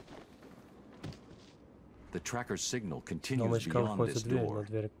 The tracker's signal continues beyond this door,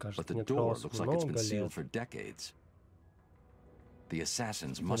 but the door looks like it's been sealed for decades. The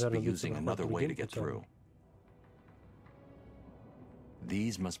assassins must be using another way to get through.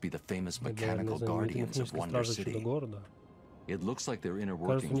 These must be the famous mechanical guardians of Wonder City. It looks like their inner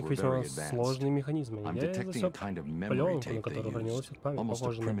workings were very advanced. I'm detecting a kind of memory tape they used, almost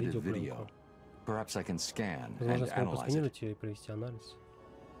a primitive video. Perhaps I can scan and analyze it.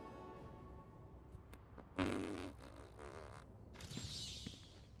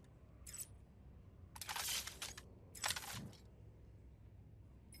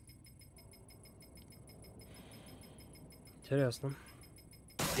 Интересно.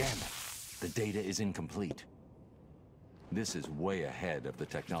 Damn it! The data is incomplete. This is way ahead of the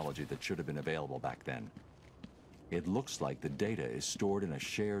technology that should have been available back then. It looks like the data is stored in a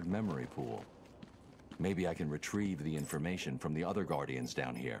shared memory pool. Maybe I can retrieve the information from the other Guardians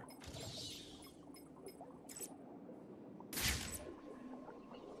down here.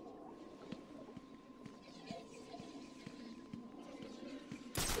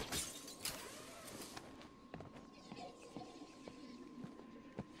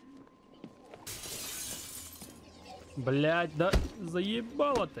 Блять, да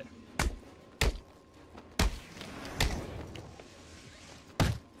заебало ты.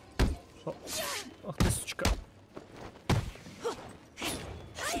 Шо? Ах ты, сучка.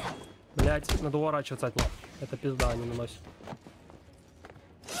 Блять, надо уворачиваться от них. Это пизда, они наносят.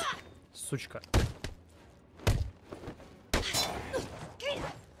 Сучка.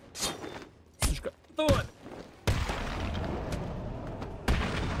 Сучка, давай.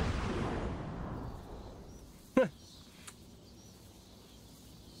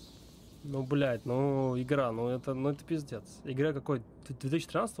 Ну, блядь, ну, игра, ну это пиздец. Игра какой?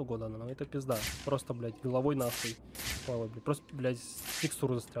 2013 года она, ну это пизда. Просто, блядь, головой нахуй. Ой, блядь, просто, блядь,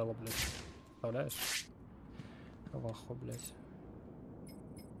 текстура застряла, блядь. Представляешь? Вахо, блядь.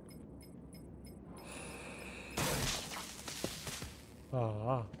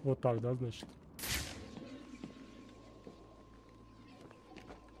 Вот так, да, значит.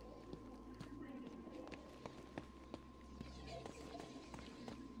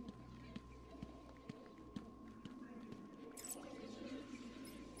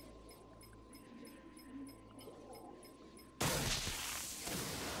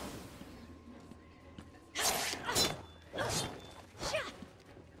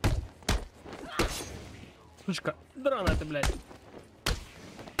 Сучка, драная ты, блядь.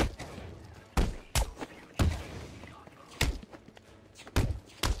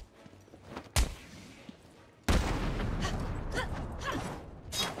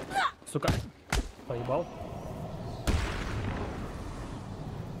 Сука, поебал.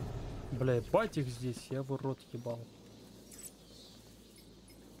 Бля, ебать их здесь, я в рот ебал.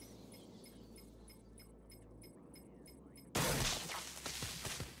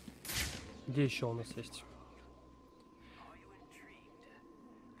 Где еще у нас есть?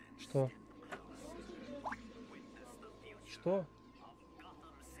 Что? Что?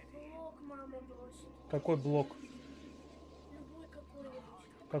 Блок мама бросит. Какой блок? Любой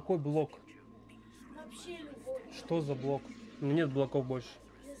какой-нибудь. Какой блок? Вообще любой. Что за блок? У меня нет блоков больше.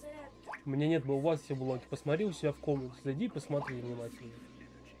 Для зарядки. У меня нет, у вас все блоки. Посмотри у себя в комнате. Зайди и посмотри внимательно.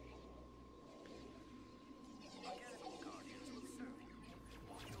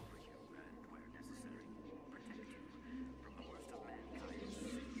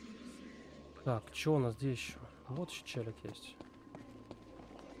 Так, что у нас здесь еще? Вот еще челик есть.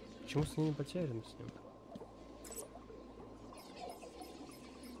 Почему с ним не потеряно с ним?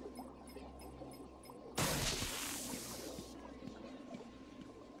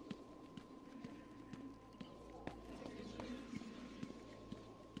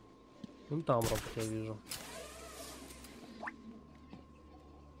 Ну там робот я вижу.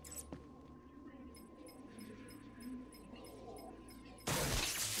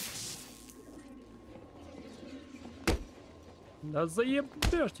 Да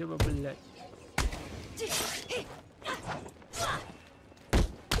заебешь тебя, блядь.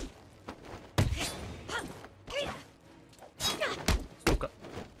 Сука.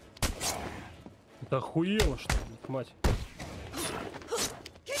 Это охуело, что ли, мать?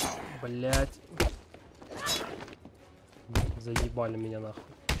 Блядь. Заебали меня нахуй,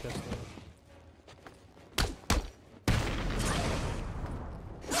 честно.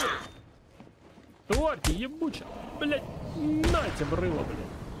 Тварь ты ебучая, блядь. На тебе брыло, блядь.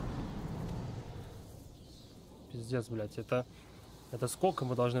 Пиздец, блядь, это сколько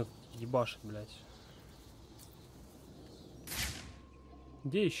мы должны ебашить, блядь.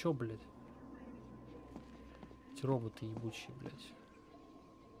 Где еще, блядь? Эти роботы ебучие, блядь.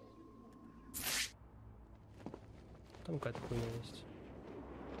 Там какая-то хуйня есть.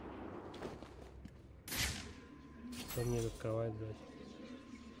 Что мне открывает, блядь.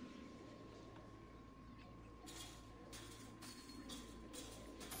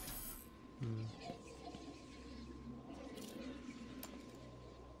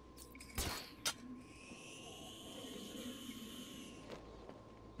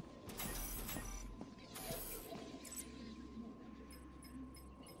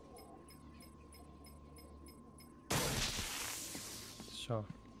 Все.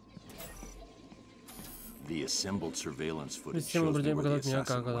 The assembled surveillance footage shows me where the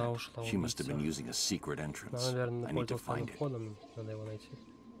assassin went. She must have been using a secret entrance. I need to find it. Надо его найти.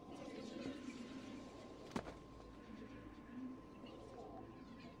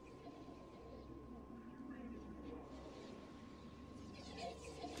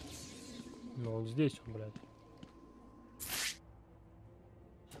 Ну, вот здесь он, блядь.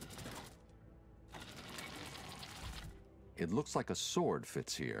 It looks like a sword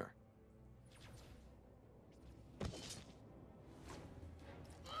fits here.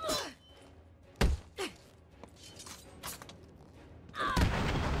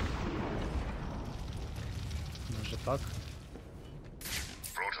 Даже так.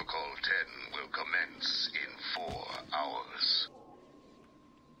 Protocol 10 will commence in 4 hours.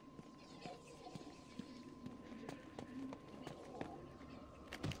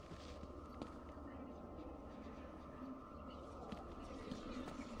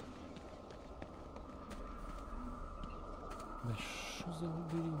 Да что за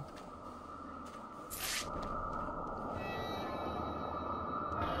лабиринт?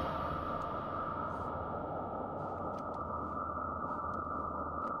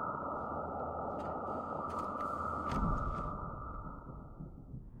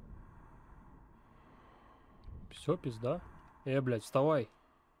 Все, пизда. Блядь, вставай.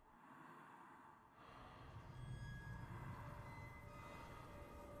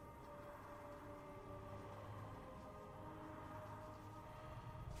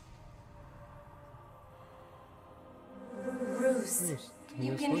 Bruce,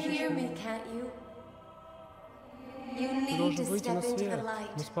 you can hear me, can't you? You Ты need должен to выйти на step into the свет. light.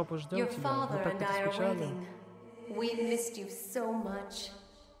 Мы с папой ждем Your тебя. Мы father так and по I тебе are скучали. waiting. We've missed you so much.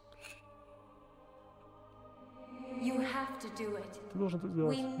 You have to do it. Ты должен это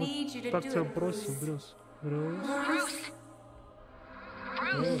сделать. We need you to Так do тебя it, просим, Bruce. Брюс. Bruce.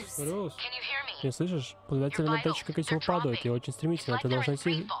 Брюс. Ты слышишь? Показатели на датчиках котел падают, и очень стремительно. Ты должен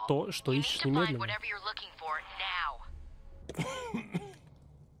найти то, что ищешь немедленно.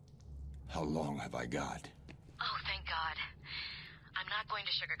 How long have I got? Oh, thank God. I'm not going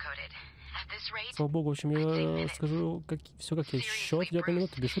to sugarcoat it. At this rate, Слава богу, в общем, я скажу все как есть. Счет идет на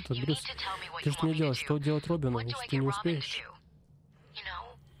минуту, без шуток, Брюс. Ты что мне делать? Что делать Робину, если ты не успеешь?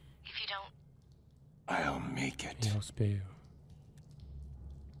 I'll make it. Я успею.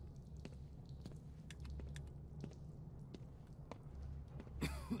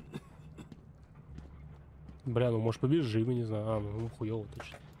 Бля, ну может побежим, не знаю. А, ну хуёво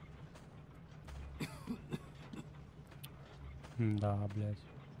точно. Да, блядь.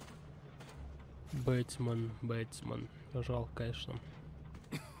 Бэтмен. Жалко, конечно.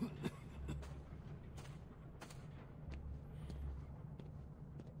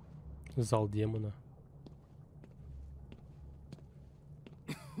 Зал демона.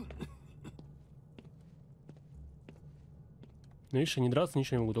 Ну видишь, не драться,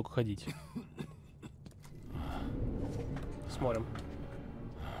 ничего не могу, только ходить. Смотрим.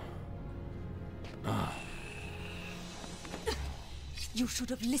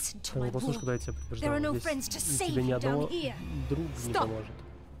 Ты послушай, когда я тебя предупреждал. Здесь тебе ни одного друга не поможет.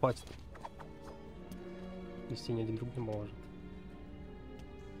 Хватит. Здесь тебе ни один друг не поможет.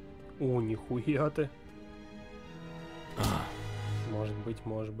 О, нихуя ты.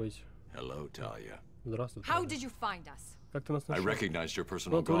 Может быть. Hello, Talia. Здравствуй. How did you find us? Как ты нас I нашел? recognized your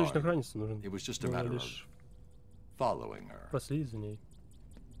personal Ну, твой личный guard. охранница нужен. It was just a matter of following her. Проследить за ней.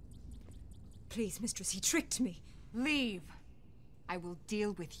 Please, mistress, he tricked me. Leave. I will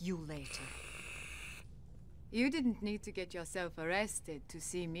deal with you later. You didn't need to get yourself arrested to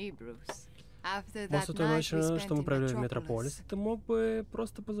see me, Bruce. After that После той night we ночи, spent что мы in провели в Metropolis, Метрополисе, ты мог бы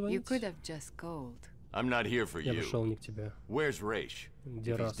просто you позвонить. could have just called. I'm not here for Я you. пришел не к тебе. Where's Raish?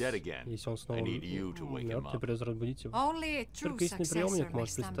 Где If he's раз? dead again, Если он снова I need you to wake him мертв, ты up. придется разбудить его. Only a true Только истинный successor приемник may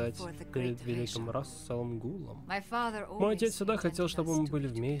может stand предстать before the перед great великим Hesha. Расселом Гулом. My father Мой always отец всегда хотел, intended чтобы us мы to были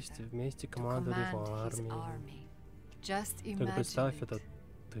be вместе to командовали command в his армии. army. Just Только imagine представь, it. это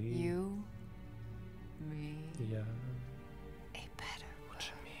ты, You, me, я. a better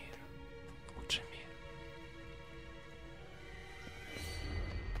Лучший мир. Лучший мир.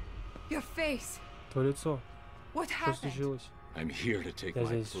 Your face. Твое лицо. What Что happened? случилось? I'm here to take Я my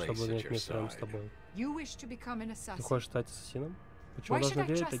здесь, place чтобы at занять your место рядом с side. тобой. You wish to become an Ты assassin. хочешь стать ассасином? Почему Why должна should I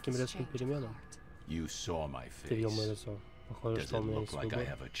верить trust таким this резким change of переменам? You saw my Ты видел мое face. лицо. Похоже, Does что у it меня look есть like I выбор.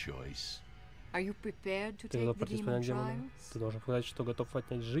 have a choice? Are you prepared to Ты take готов the против demon демона? trials? Ты должен показать, что готов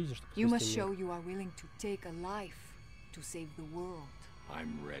отнять жизнь, чтобы You must спасти show мир. you are willing to take a life to save the world.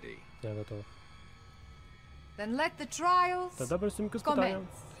 I'm ready. Я готов. Then let the trials Тогда приступим к испытаниям. commence.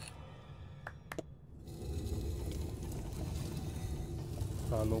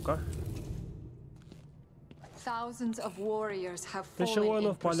 А ну-ка. Thousands of warriors have Тысячи fallen in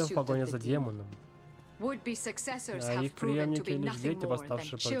воинов пали в pursuit погоне of за the demon. демоном. Would-be successors А have их proven to преемники be лишь nothing дети, more than восставшие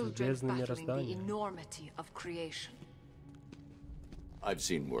против children бездны battling the мироздания. enormity of creation. I've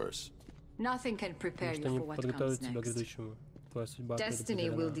seen worse. Nothing can prepare Ничто you не for what подготовит comes тебя к next. грядущему. Твоя судьба Destiny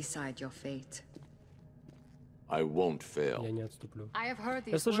will предопределена. decide your fate. I won't fail. Я не отступлю. I have heard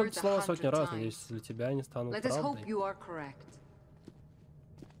Я these слышал words эти a слова сотни hundred раз, times. надеюсь, для тебя они станут Let us hope правдой. you are correct.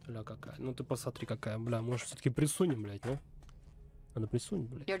 Бля, какая. Ну ты посмотри, какая. Бля, может все-таки присунем, блядь, ну? Надо присунуть,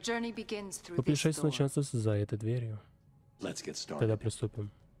 блядь. Your journey begins through То this путешествие door. начнется за этой дверью. Let's get Тогда started.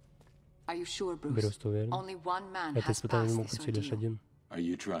 приступим. Are you sure, Брюс, Bruce? ты уверен? Only one man Это has испытание passed мог this пройти лишь ordeal. один. Are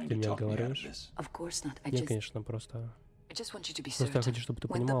you trying Ты to меня talk me out of отговариваешь? this? Of course not. I Нет, just конечно, просто... I just want you to be Просто я certain. хочу, чтобы ты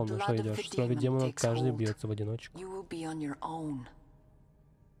When the понимал, на что blood of идешь. the В крови demon демона takes каждый hold, бьется в одиночку. you will be on your own.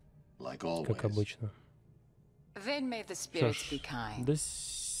 Like Как always. обычно. Then may the Что spirits ж, be kind. да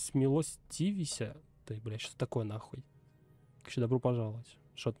смилостивися. Ты, бля, что такое нахуй? Еще добро пожаловать.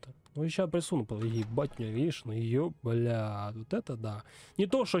 Что-то. Ну, сейчас присуну, ебать меня, видишь, ну ее, бля, вот это да. Не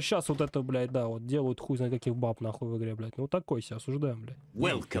то, что сейчас вот это, блядь, да, вот делают хуй знает каких баб нахуй в игре, блядь. Ну, такой себя осуждаем, блядь.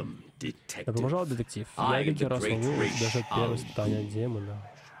 Welcome, Добро detective. пожаловать, детектив. Я I am Вики the раз great увидел Raish даже первое Out. испытание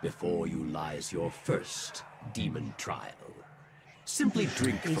демона. Before you lies your first demon trial. Simply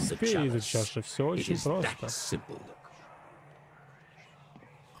drink from the chalice. It is that simple.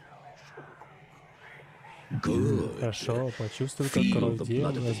 Good. Хорошо, почувствуй, как кровь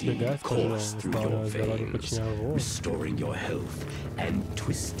демона сбегает по жилам, восстанавливая здоровье, подчиняя его. Restoring your health and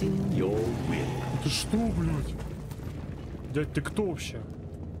twisting your will. Это что, блядь? Дядь, ты кто вообще?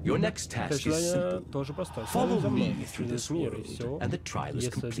 Your next task is simple. Тоже простое. Follow me through this world, and the trial is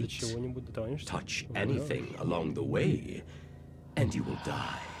Если для complete. чего-нибудь дотронешься, Touch anything along the way, and you will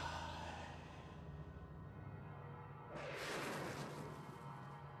die.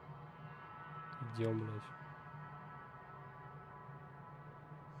 Где он, блядь?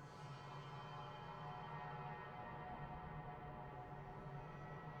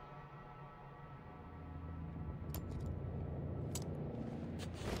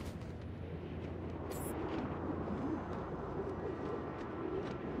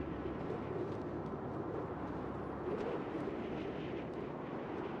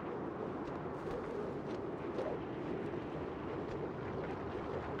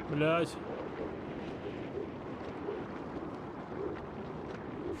 Блядь.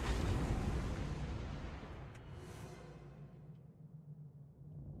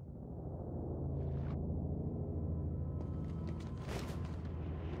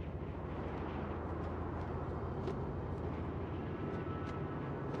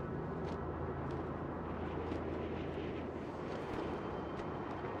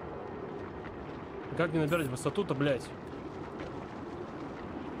 Как мне набирать высоту-то, блядь?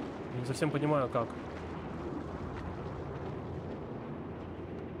 Не совсем понимаю, как.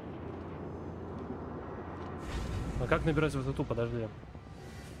 А как набирать высоту? Подожди.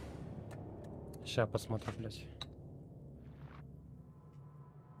 Сейчас посмотрю, блядь.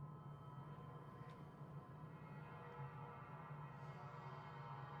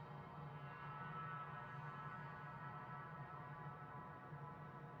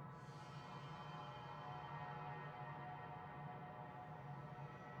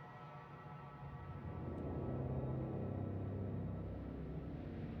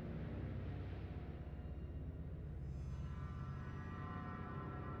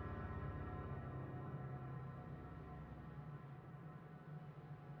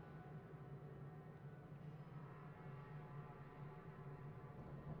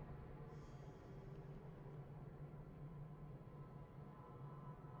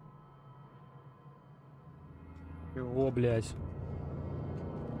 О, блядь.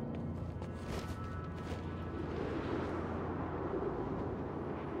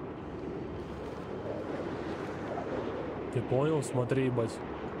 Ты понял? Смотри, ебать.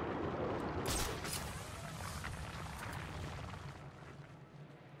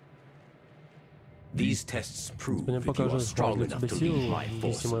 These tests prove that you are strong enough to lead my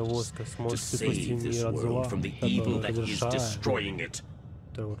forces, to save this world from the evil that is destroying it.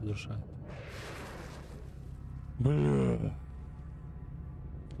 Бля.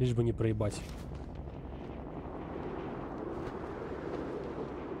 Лишь бы не проебать.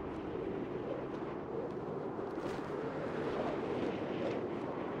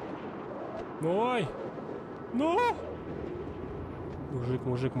 Ой! Ну!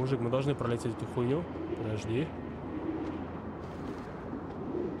 Мужик, мы должны пролететь эту хуйню. Подожди.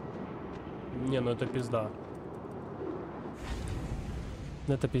 Не, ну это пизда.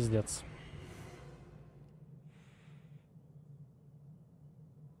 Это пиздец.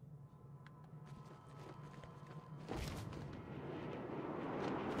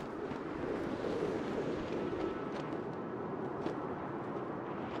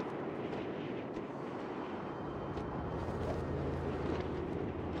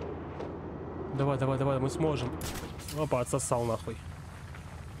 Давай, мы сможем. Опа, отсосал нахуй.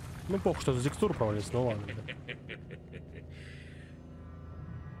 Ну, похуй, что за текстуру провалились, ну ладно.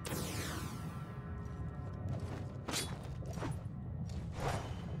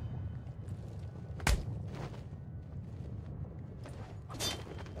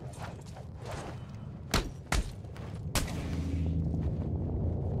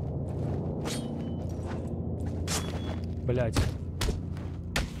 Блять.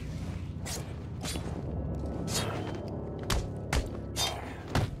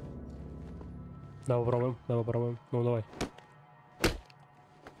 Давай попробуем. Ну, давай.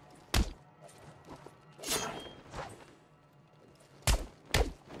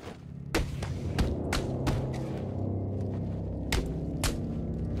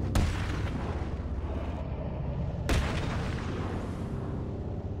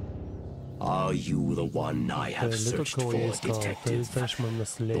 Are you the one I have searched for, detective?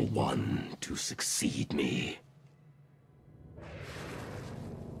 The one to succeed me?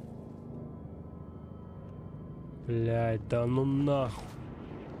 Блядь, да ну нахуй.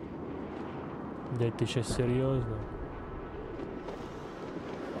 Блядь, ты сейчас серьезно?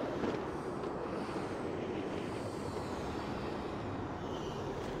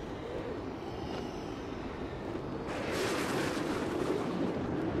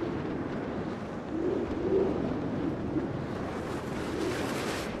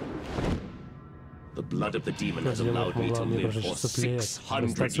 The blood of the demon has allowed me to live for 600 years.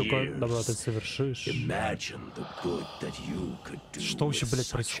 Imagine the good that you could do. Что вообще, блядь,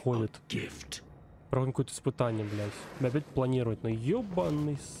 происходит? Про какое-то испытание, блядь. Опять планируют, но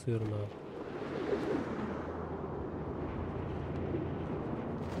ёбаный сыр, на.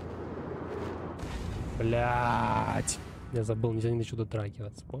 Блядь. Я забыл, нельзя ни до чего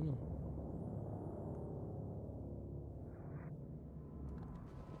дотрагиваться, понял?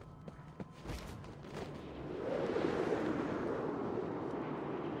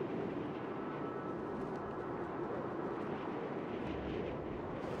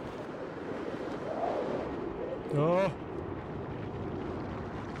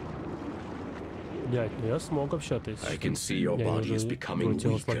 Блять, ну я смог общаться. Я уже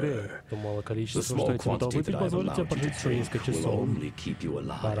тело слабее. То малое количество, что я тебе дал выпить, позволит тебе прожить еще несколько часов.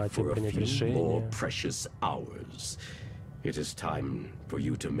 Пора тебе принять решение. It is time for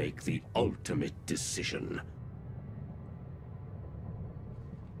you to make the ultimate decision.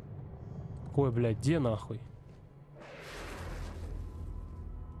 Какой, блядь, где нахуй?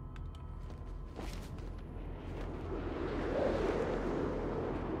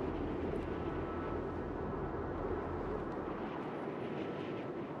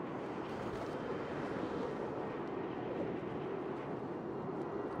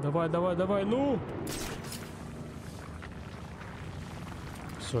 Давай, давай, давай, ну!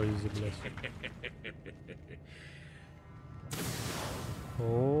 Все, изи, блядь.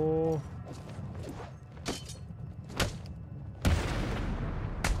 О.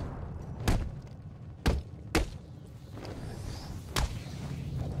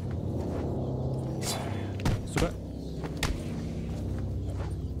 Сука.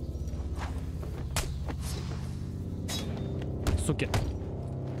 Суки.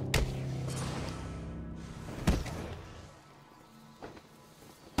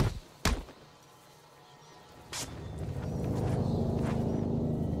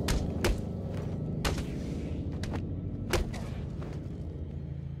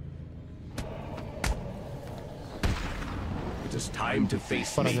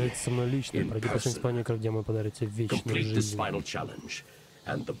 Пора говорить со мной лично. Пройди последнее испытание, где мы подарим тебе вечную жизнь.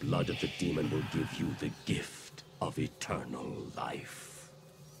 And the blood of the demon will give you the gift of eternal life.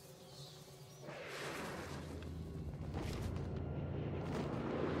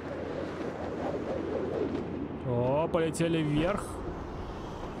 О, полетели вверх.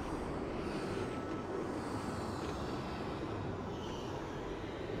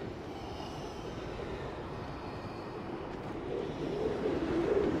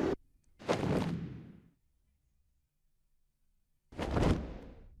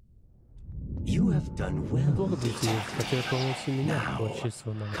 Неплохо прийти, хотя полностью меня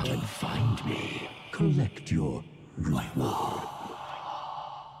творчество нам.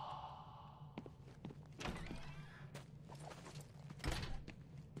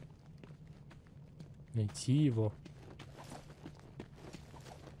 Найти его.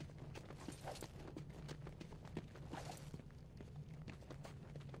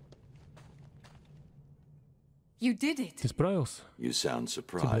 Ты справился?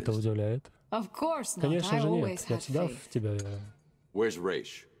 Тебя это удивляет? Конечно же нет. Я всегда в тебя верю.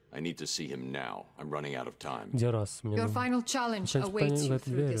 Где раз? Мне нужно. За эту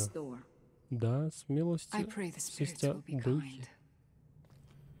дверью. Да, с милостью свистят духи.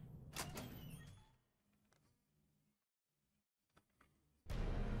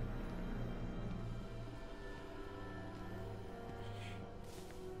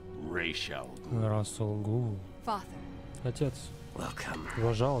 Расулгу. Отец.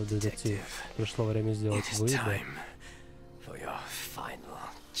 Уважал, детектив. Пришло время сделать выбор.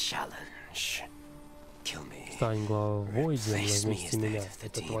 Стань главой земли вместе меня.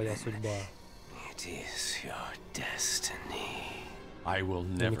 Это твоя судьба.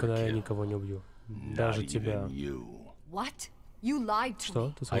 Я никогда никого не убью. Даже тебя.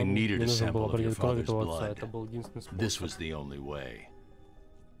 Что? Ты сказал, мне нужно было определить кровь твоего отца. Это был единственный способ.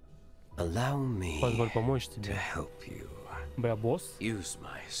 Позволь помочь тебе. Бля, босс?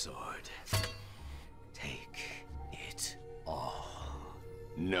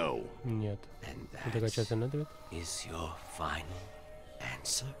 Нет. Это окончательный ответ?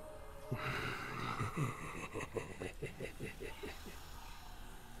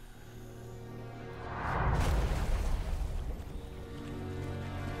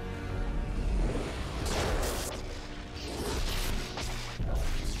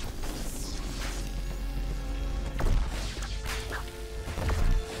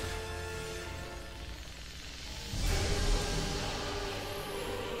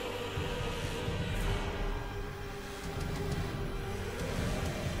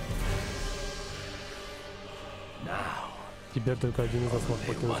 Теперь только один из нас мог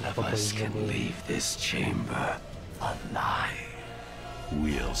Only one of us can leave this chamber alive.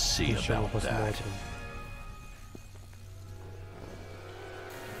 We'll see about that.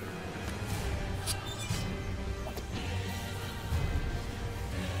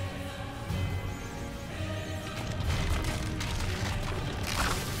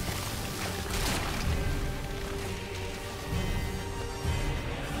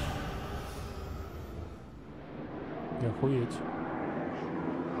 Охуеть.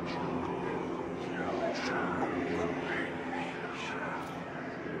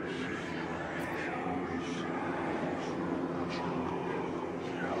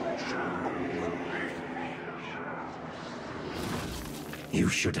 You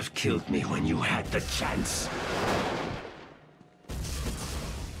should have killed me when you had the chance.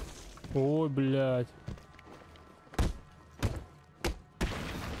 Ой, блядь.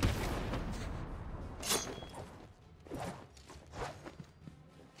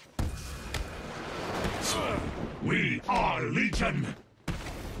 We are Legion.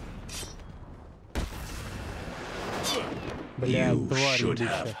 Блядь, You тварь should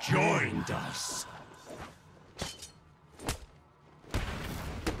ебучая. have joined us.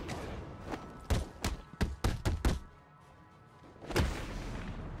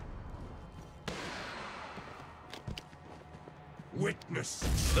 Witness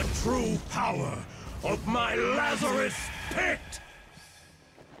the true power of my Lazarus pit.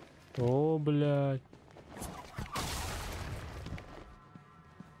 О, блядь.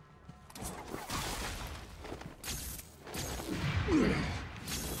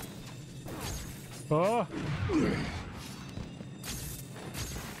 А!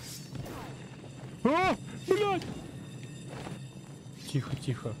 А! Блядь! Тихо,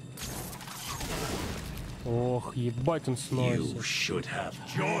 тихо. Ох, ебать он сносит. You should have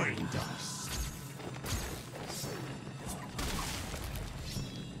joined us.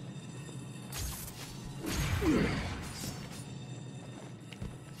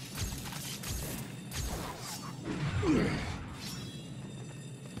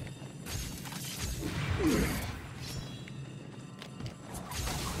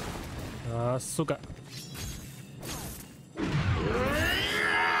 А, сука.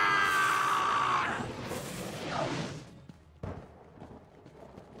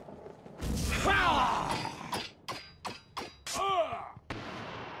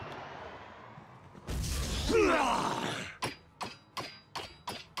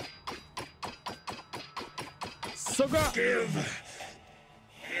 Сука! Give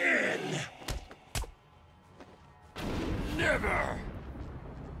in. Never.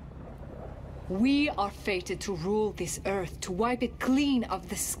 We are fated to rule this earth, to wipe it clean of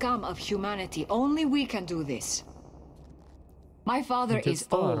the scum of humanity. Only we can do this. My father is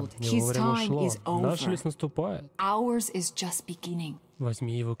old. His time is over. Наш лес наступает. Ours is just beginning.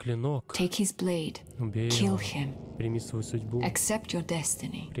 Возьми его клинок. Take his blade. Убей Kill его. him. Прими свою судьбу. Accept your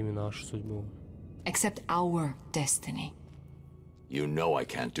destiny. Прими нашу судьбу. Accept our destiny. You know I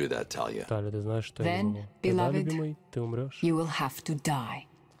can't do that, Talia. Таля, ты знаешь, что я не Then, могу. Тогда, beloved, любимый, ты умрешь. you will have to die.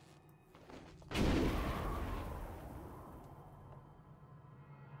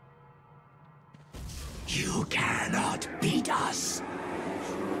 You cannot beat us.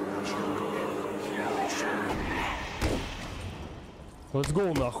 Let's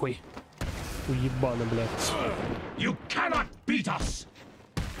go нахуй. Уебаны, блядь. You cannot beat us.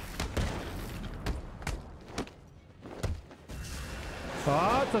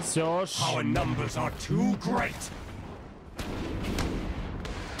 Отсосёшь. Our numbers are too great.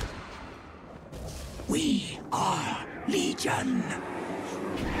 We are Legion.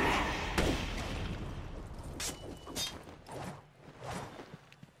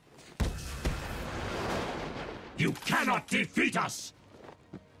 You cannot defeat us!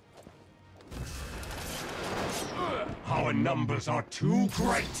 Our numbers are too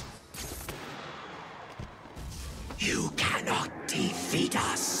great! You cannot defeat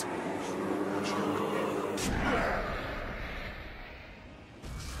us!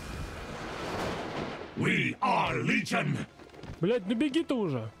 We are Legion! Блядь, ну беги ты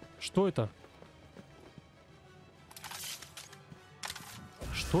уже. Что это?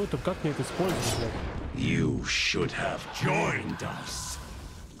 Что это? Как мне это использовать, блядь? You should have joined us.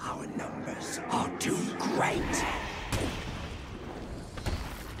 Our numbers are too great.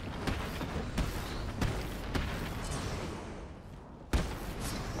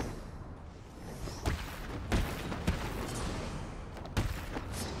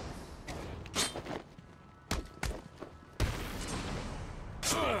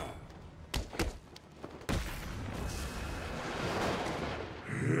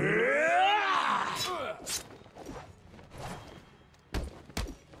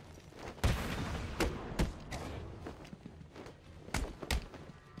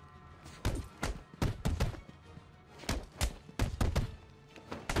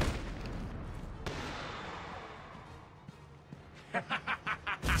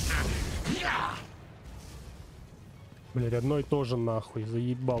 Блядь, одно и то же нахуй,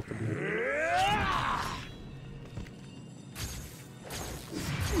 заебал ты, блядь.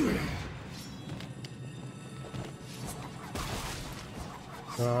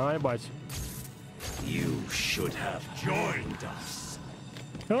 А, ебать. You should have joined us.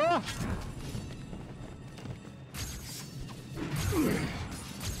 А!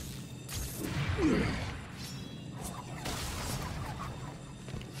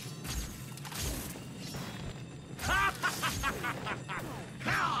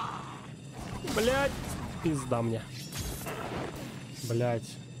 Блять, пизда мне. Блять,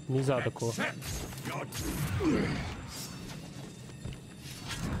 нельзя такого.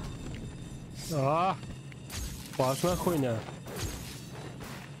 А, опасная хуйня.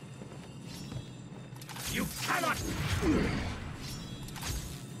 You cannot.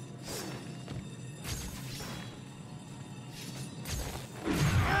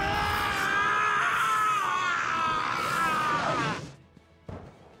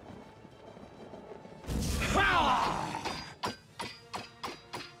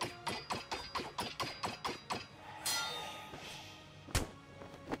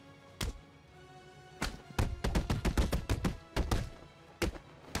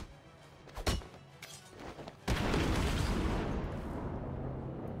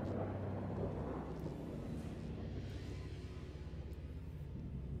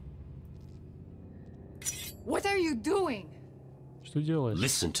 What are you doing? Что делаешь?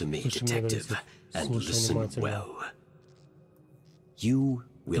 Listen to me, Слушай, detective, and слушай listen внимательно. well. You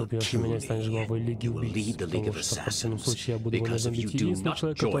will Ты kill меня станешь главой me. Лиги You will lead the убийц, League of потому что в противном случае я Assassins. буду Because вынужден if you бить do единственного not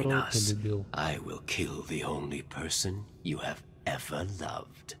человека, join которого ты us, любил. I will kill the only person you have ever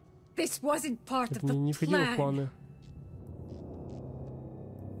loved. This wasn't part of Это the не входило в plan. планы.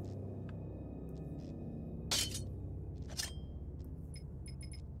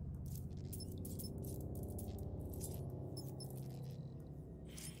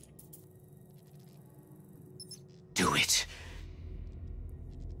 Do it.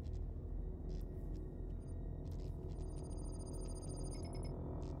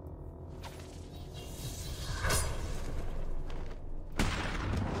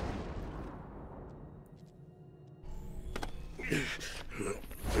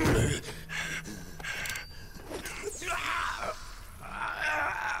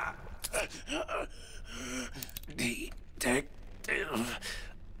 Detective.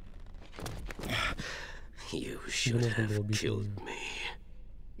 You should have killed me.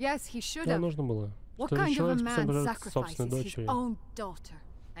 Yes, he should Да, have. нужно было. What Что kind of a человек man способен жертвовать sacrifices собственной his дочерью? own daughter?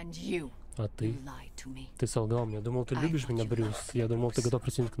 And you А ты? lied to me. Ты солгал мне. Думал, ты любишь меня, Брюс. Я думал, ты готов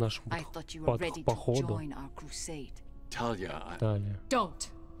присоединиться к нашему I thought you were ready to походу. join our crusade. Talia, Далее. Don't.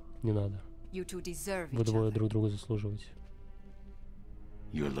 Не надо. You two deserve Вы each двое other. друг друга заслуживаете.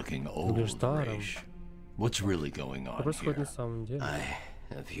 you're looking Выглядишь old, старым. Raish. What's really going Что on происходит на here? самом деле?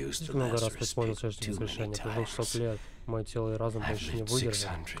 I've used the Слишком много раз Lazarus воспользовался pit этим too many совершением. Прошло 600 times. лет. Мое тело и разум I've больше не lived выдержат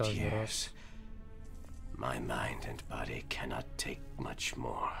 600 каждый раз. years. My mind and body cannot take much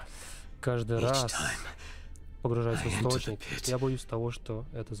more. Каждый Each раз, time погружаясь в I enter the источник, pit, я боюсь того, что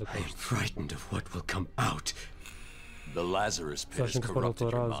это I am закончится. frightened of what will come out. The Lazarus pit has Источник испортил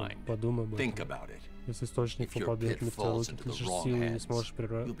твой corrupted your разум. mind. Подумай об Think этом. about it. Если источник If your попадет pit не в твои falls руки, into ты the лишишь wrong силы и не hands, сможешь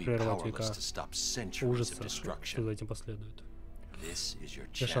you'll be прервать powerless века to stop centuries of ужаса, destruction. что за этим последует. This is your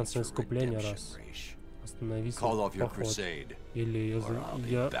Это шанс chance на for искупление, redemption, раз. Raish. Останови свой Call off your поход. crusade, Или or I'll be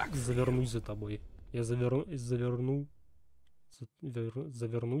я back for завернусь за тобой. Я завернусь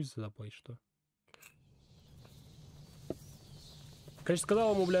за тобой, что? Конечно,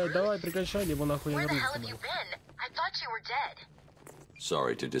 сказал ему, блядь, давай прекращай, либо нахуй я Where the вернусь hell за have you тобой. been? I thought you were dead.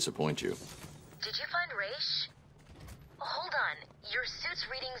 Sorry to disappoint you. Did you find Raish? Hold on. Your suit's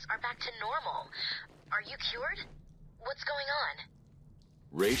readings are back to normal. Are you cured? What's going on?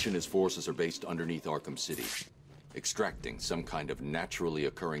 Raish and his forces are based underneath Arkham City, extracting some kind of naturally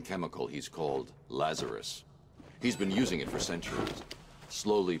occurring chemical he's called Lazarus. He's been using it for centuries,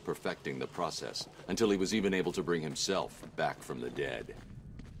 slowly perfecting the process until he was even able to bring himself back from the dead.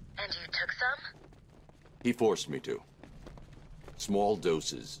 And you took some? He forced me to. Small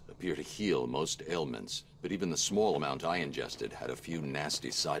doses appear to heal most ailments, but even the small amount I ingested had a few nasty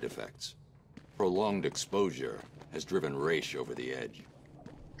side effects. Prolonged exposure has driven Raish over the edge.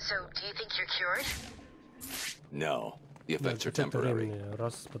 So, do you think you're cured? No, the effects are Какое-то temporary. время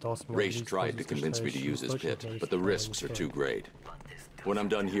раз пытался меня Raish убить, tried to используя convince me to use his источник, pit, но but the решил, risks are что too great. When I'm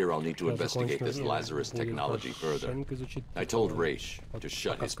done here, I'll need to investigate this Lazarus technology further. I told Raish to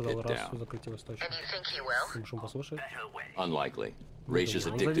shut his pit down. And you think he will? Unlikely. Raish is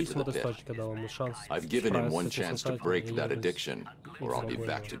addicted to the pit. I've given him one chance to break that addiction, or I'll be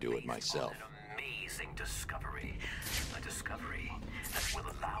back to do it myself. Amazing discovery. A discovery that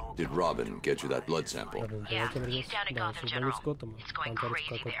will allow... Did Robin get you that blood sample? Yeah, he's down at Gotham General. It's going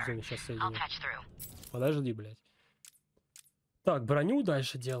crazy there. I'll patch through. Подожди, блядь. Так, броню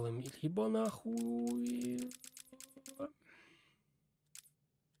дальше делаем. Либо нахуй...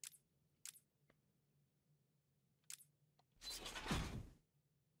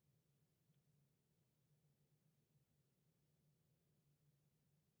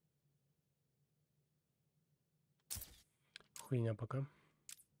 Хуйня пока.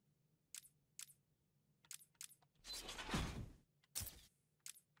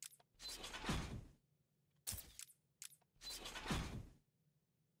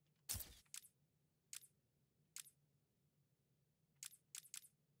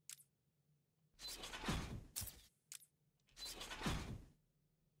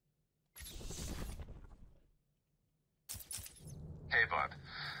 Hey, Bob.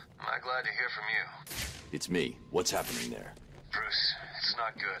 I'm glad to hear from you. It's me. What's happening there? Bruce, it's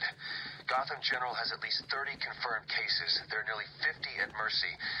not good. Gotham General has at least 30 confirmed cases. There are nearly 50 at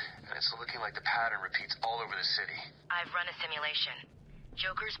Mercy, and it's looking like the pattern repeats all over the city. I've run a simulation.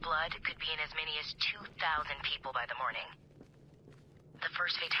 Joker's blood could be in as many as 2,000 people by the morning. The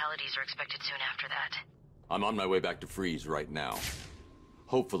first fatalities are expected soon after that. I'm on my way back to Freeze right now.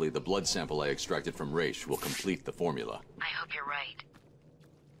 Hopefully the blood sample I extracted from Raish will complete the formula. I hope you're right.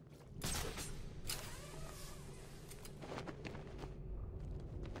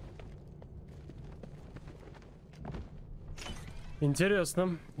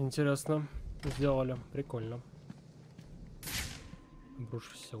 Интересно, интересно. Сделали. Прикольно.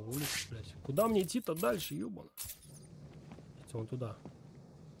 Обрушился улица, блядь. Куда мне идти-то дальше, ёбана? Идти вон туда.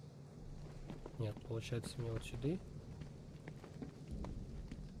 Нет, получается мне вот сюда.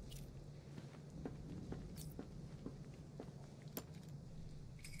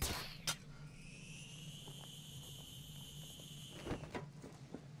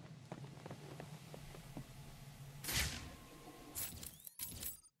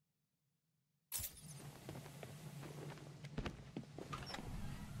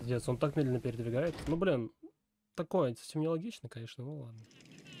 Пиздец, он так медленно передвигает. Ну, блин, такое совсем нелогично, конечно, ну ладно.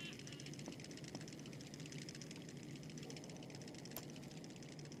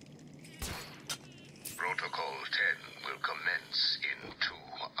 Protocol 10 will commence in 2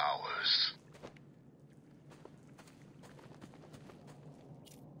 hours.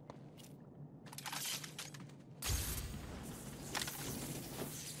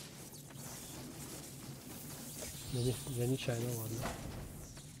 Я нечаянно, ладно.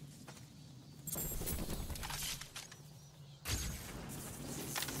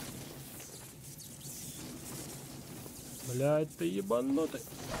 Блядь, ты ебанутый.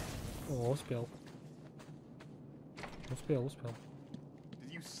 О, успел. Успел.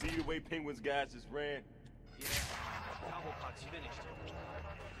 Did you see the way Penguin's guys just ran?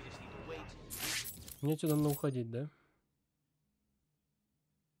 Мне отсюда надо уходить, да?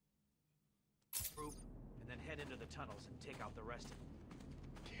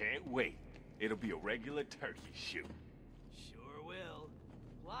 Can't wait. It'll be a regular turkey shoot. Sure will.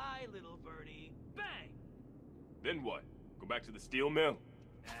 Fly, little birdie. Bang! Then what? Go back to the steel mill?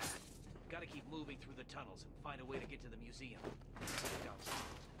 Nah. Gotta keep moving through the tunnels and find a way to get to the museum.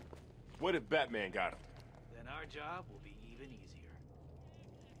 What if Batman got him? Then our job will be even easier.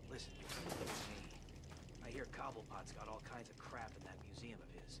 Listen, you look at me. I hear Cobblepot's got all kinds of crap in that museum of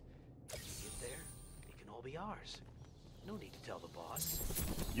his. If we get there, it can all be ours. No need to tell the boss.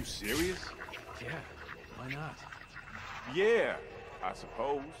 You serious? Yeah, why not? Yeah, I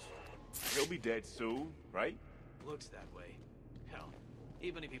suppose. He'll be dead soon, right? Looks that way. Hell,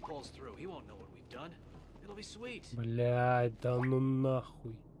 even if he pulls through, he won't know what we've done. It'll be sweet. Блядь, да ну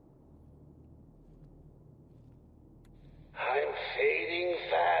нахуй. I'm fading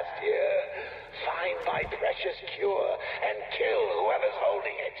fast here. Find my precious cure and kill whoever's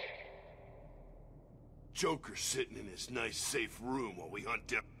holding it. Joker's sitting in his nice, safe room while we hunt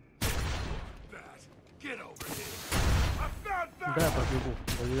down. Bat, get over here. I found Bat. Да, побегу.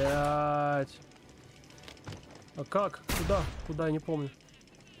 Блядь. А как? Куда? Куда? Я не помню.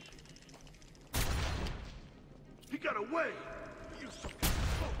 He got away.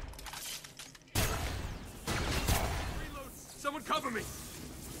 Someone cover me.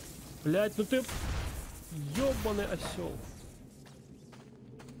 Блядь, ну ты ёбаный осел.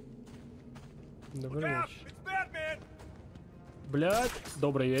 Добрый вечер. Блядь,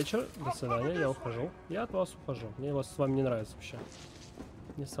 добрый вечер, до свидания, я ухожу. Я от вас ухожу, мне вас с вами не нравится вообще.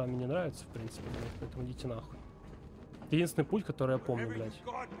 Мне с вами не нравится, в принципе, блядь, поэтому идите нахуй. Это единственный путь, который я помню, блядь.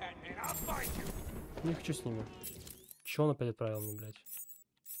 Не хочу с ними. Чё он опять отправил мне, блядь?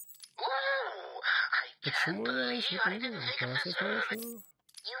 Почему я раньше это не делал?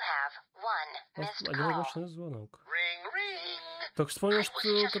 Одиночный звонок. Так вспомнил,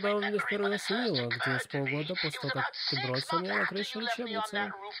 что когда меня в первый раз сменило, где с полгода после того, как ты бросил меня на крышу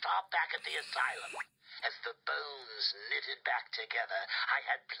лечебницы.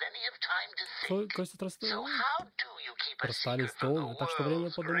 Кости расстались долго, так что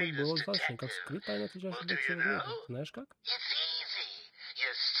время подумать было достаточно, как скрыть тайну отвечаешь для человека. Знаешь как?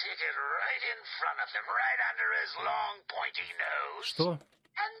 Что?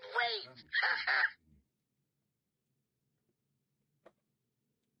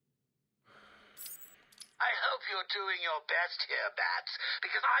 I hope you're doing your best here, Bats,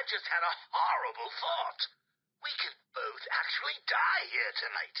 because I've just had a horrible thought. We could both actually die here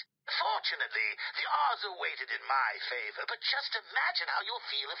tonight. Fortunately, the odds are weighted in my favor, but just imagine how you'll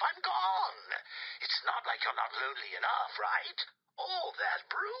feel if I'm gone. It's not like you're not lonely enough, right? All that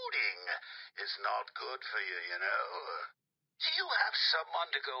brooding is not good for you, you know. Do you have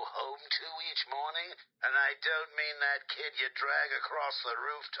someone to go home to each morning? And I don't mean that kid you drag across the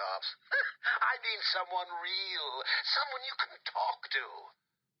rooftops. I mean someone real, someone you can talk to.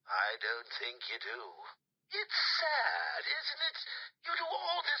 I don't think you do. It's sad, isn't it? You do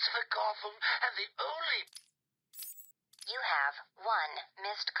all this for Gotham, and the only... You have one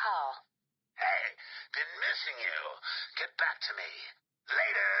missed call. Hey, been missing you. Get back to me.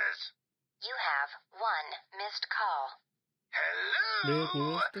 Laters! You have one missed call.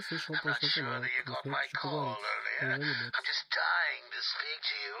 Hello? I'm not sure that you got my call earlier. I'm just dying to speak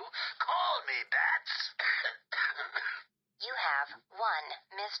to you. Call me, Bats. You have one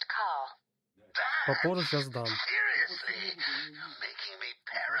missed call. Попозже сейчас дам. Seriously? You're making me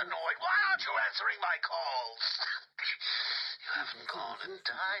paranoid. Why aren't you answering my calls? You haven't gone and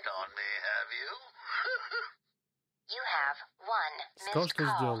died on me, have you? You have one Сказал, missed что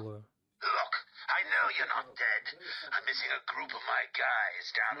call. сделаю. Look, I know you're not dead. I'm missing a group of my guys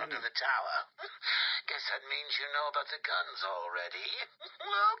down under the tower. Guess that means you know about the guns already.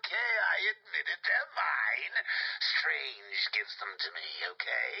 Okay, I admit it, they're mine. Strange gives them to me,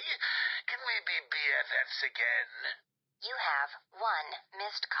 okay? Can we be BFFs again? You have one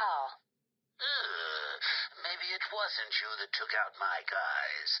missed call. Maybe it wasn't you that took out my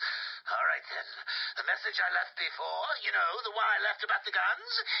guys. All right, then. The message I left before, you know, the one I left about the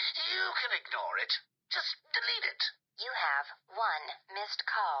guns, you can ignore it. Just delete it. You have one missed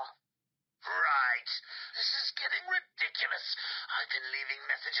call. Right. This is getting ridiculous. I've been leaving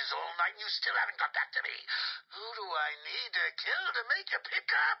messages all night and you still haven't got back to me. Who do I need to kill to make you pick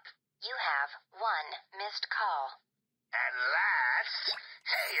up? You have one missed call. And last,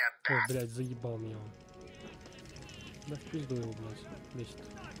 hey, you Ой, блядь, заебал меня он. Да в пизду его, блядь, бесит.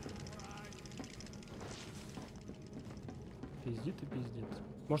 Пиздит и пиздит.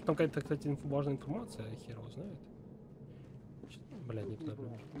 Может там какая-то, кстати, важная информация, хер его знает. Блядь, не туда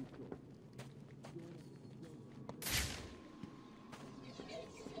прям.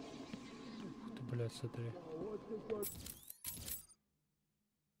 Ух ты, блядь, смотри.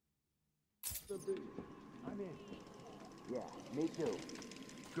 Yeah, me too.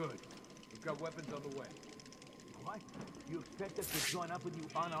 Good. We've got weapons on the way. What? You expect us to join up with you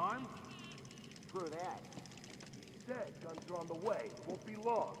unarmed? Screw that. Said guns are on the way. It won't be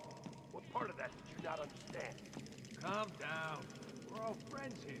long. What part of that did you not understand? Calm down. We're all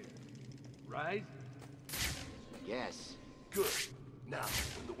friends here. Right? Yes. Good. Now,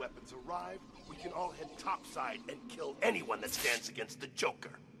 when the weapons arrive, we can all head topside and kill anyone that stands against the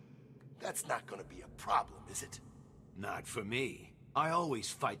Joker. That's not gonna be a problem, is it? Not for me. I always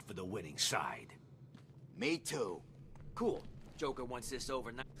fight for the winning side. Me too. Cool. Joker wants this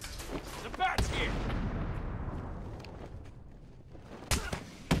over now. The bat's here!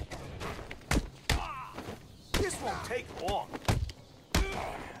 This won't take long.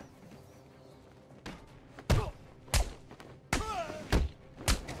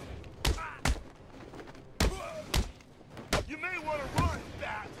 You may want to run,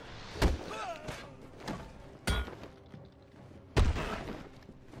 Bat!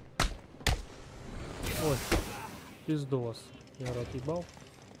 Ой, пиздос. Я рот ебал.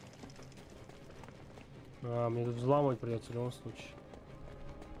 А, мне тут взламывать придется в любом случае.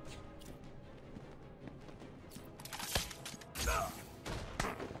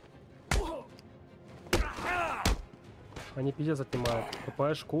 Они пиздец отнимают.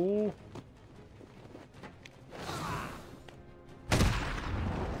 ППшку.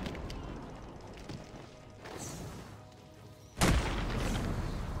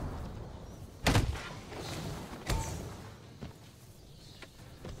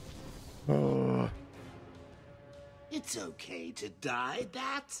 It's okay to die,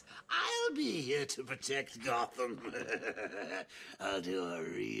 Bats. I'll be here to protect Gotham. I'll do a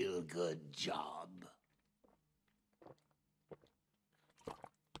real good job.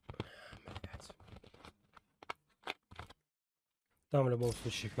 Там в любом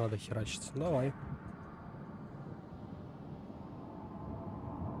случае их надо херачить. Давай.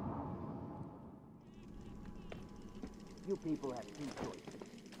 You people have two choices.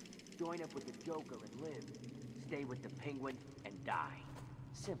 Join up with the Joker and live. Stay with the Penguin and die.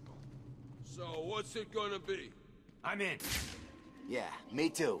 Simple. So, what's it gonna be? I'm in. Yeah, me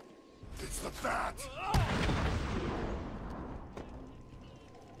too. It's the Bat!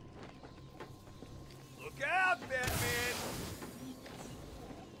 Look out, Batman!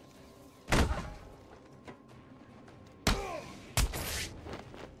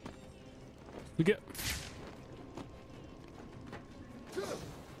 You get.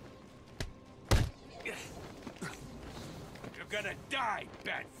 You're gonna die,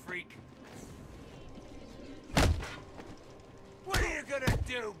 Bat Freak! What are you gonna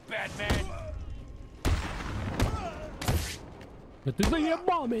do, Batman? Да ты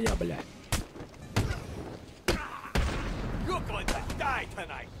заебал меня, блядь! You're going to die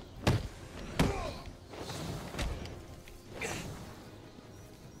tonight!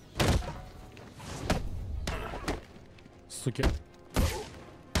 Суки.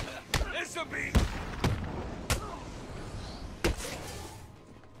 This'll be...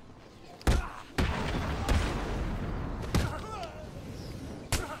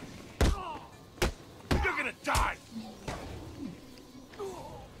 You're gonna die!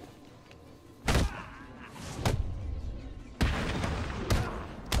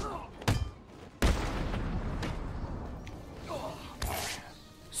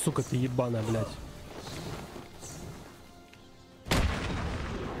 Сука ты ебаная, блядь.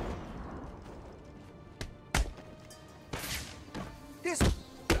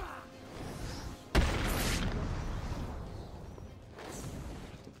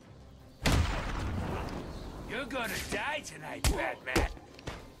 You're gonna die tonight, Batman!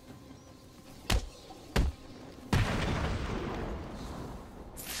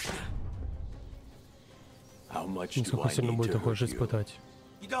 How much do Насколько I сильно need будет to такое hurt же you? испытать?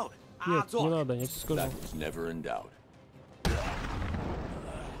 You don't. Нет, не надо, я тебе скажу. That was never in doubt.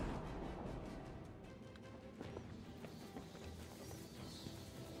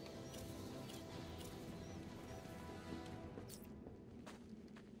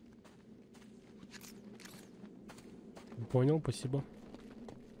 Понял, спасибо.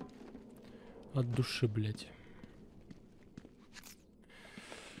 От души, блядь.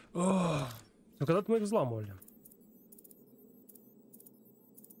 А когда-то мы их взламывали.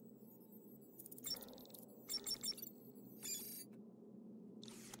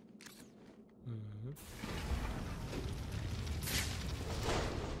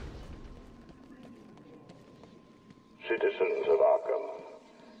 Citizens of Arkham,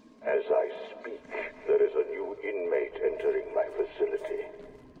 as I speak, there is a new inmate entering my facility.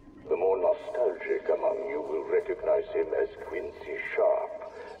 The more nostalgic among you will recognize him as Quincy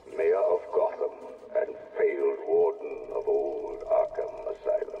Sharp, Mayor of Gotham and failed warden of old Arkham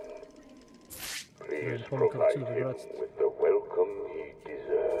Asylum. Please provide him with the welcome he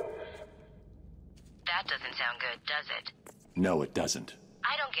deserves. That doesn't sound good, does it? No, it doesn't.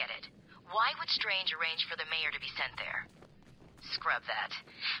 I don't get it. Why would Strange arrange for the mayor to be sent there? Scrub that.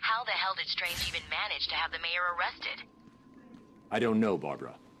 How the hell did Strange even manage to have the mayor arrested? I don't know,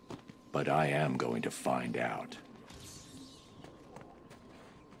 Barbara. But I am going to find out.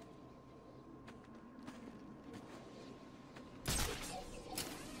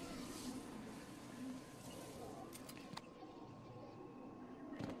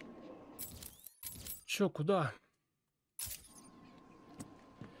 Чё, куда?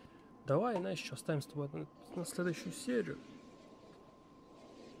 Давай, знаешь, что, оставим с тобой на следующую серию.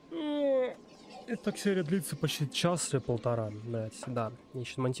 И так серия длится почти час или полтора, блядь, да. Мне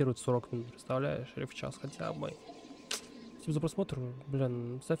еще монтируют 40 минут, представляешь? Или в час хотя бы. Спасибо за просмотр,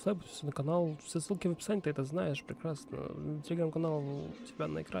 блин, ставь лайк, подписывайся на канал, все ссылки в описании, ты это знаешь прекрасно. Телеграм-канал у тебя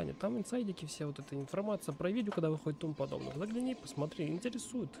на экране, там инсайдики, все вот эта информация про видео, когда выходит и тому подобное. Загляни, посмотри,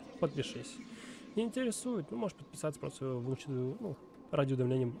 интересует, подпишись. Не интересует, ну, можешь подписаться, просто выучить, ну,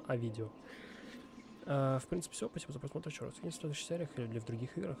 радиоуведомлением о видео. В принципе, все. Спасибо за просмотр еще раз. В следующих сериях или в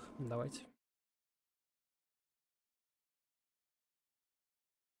других играх. Давайте.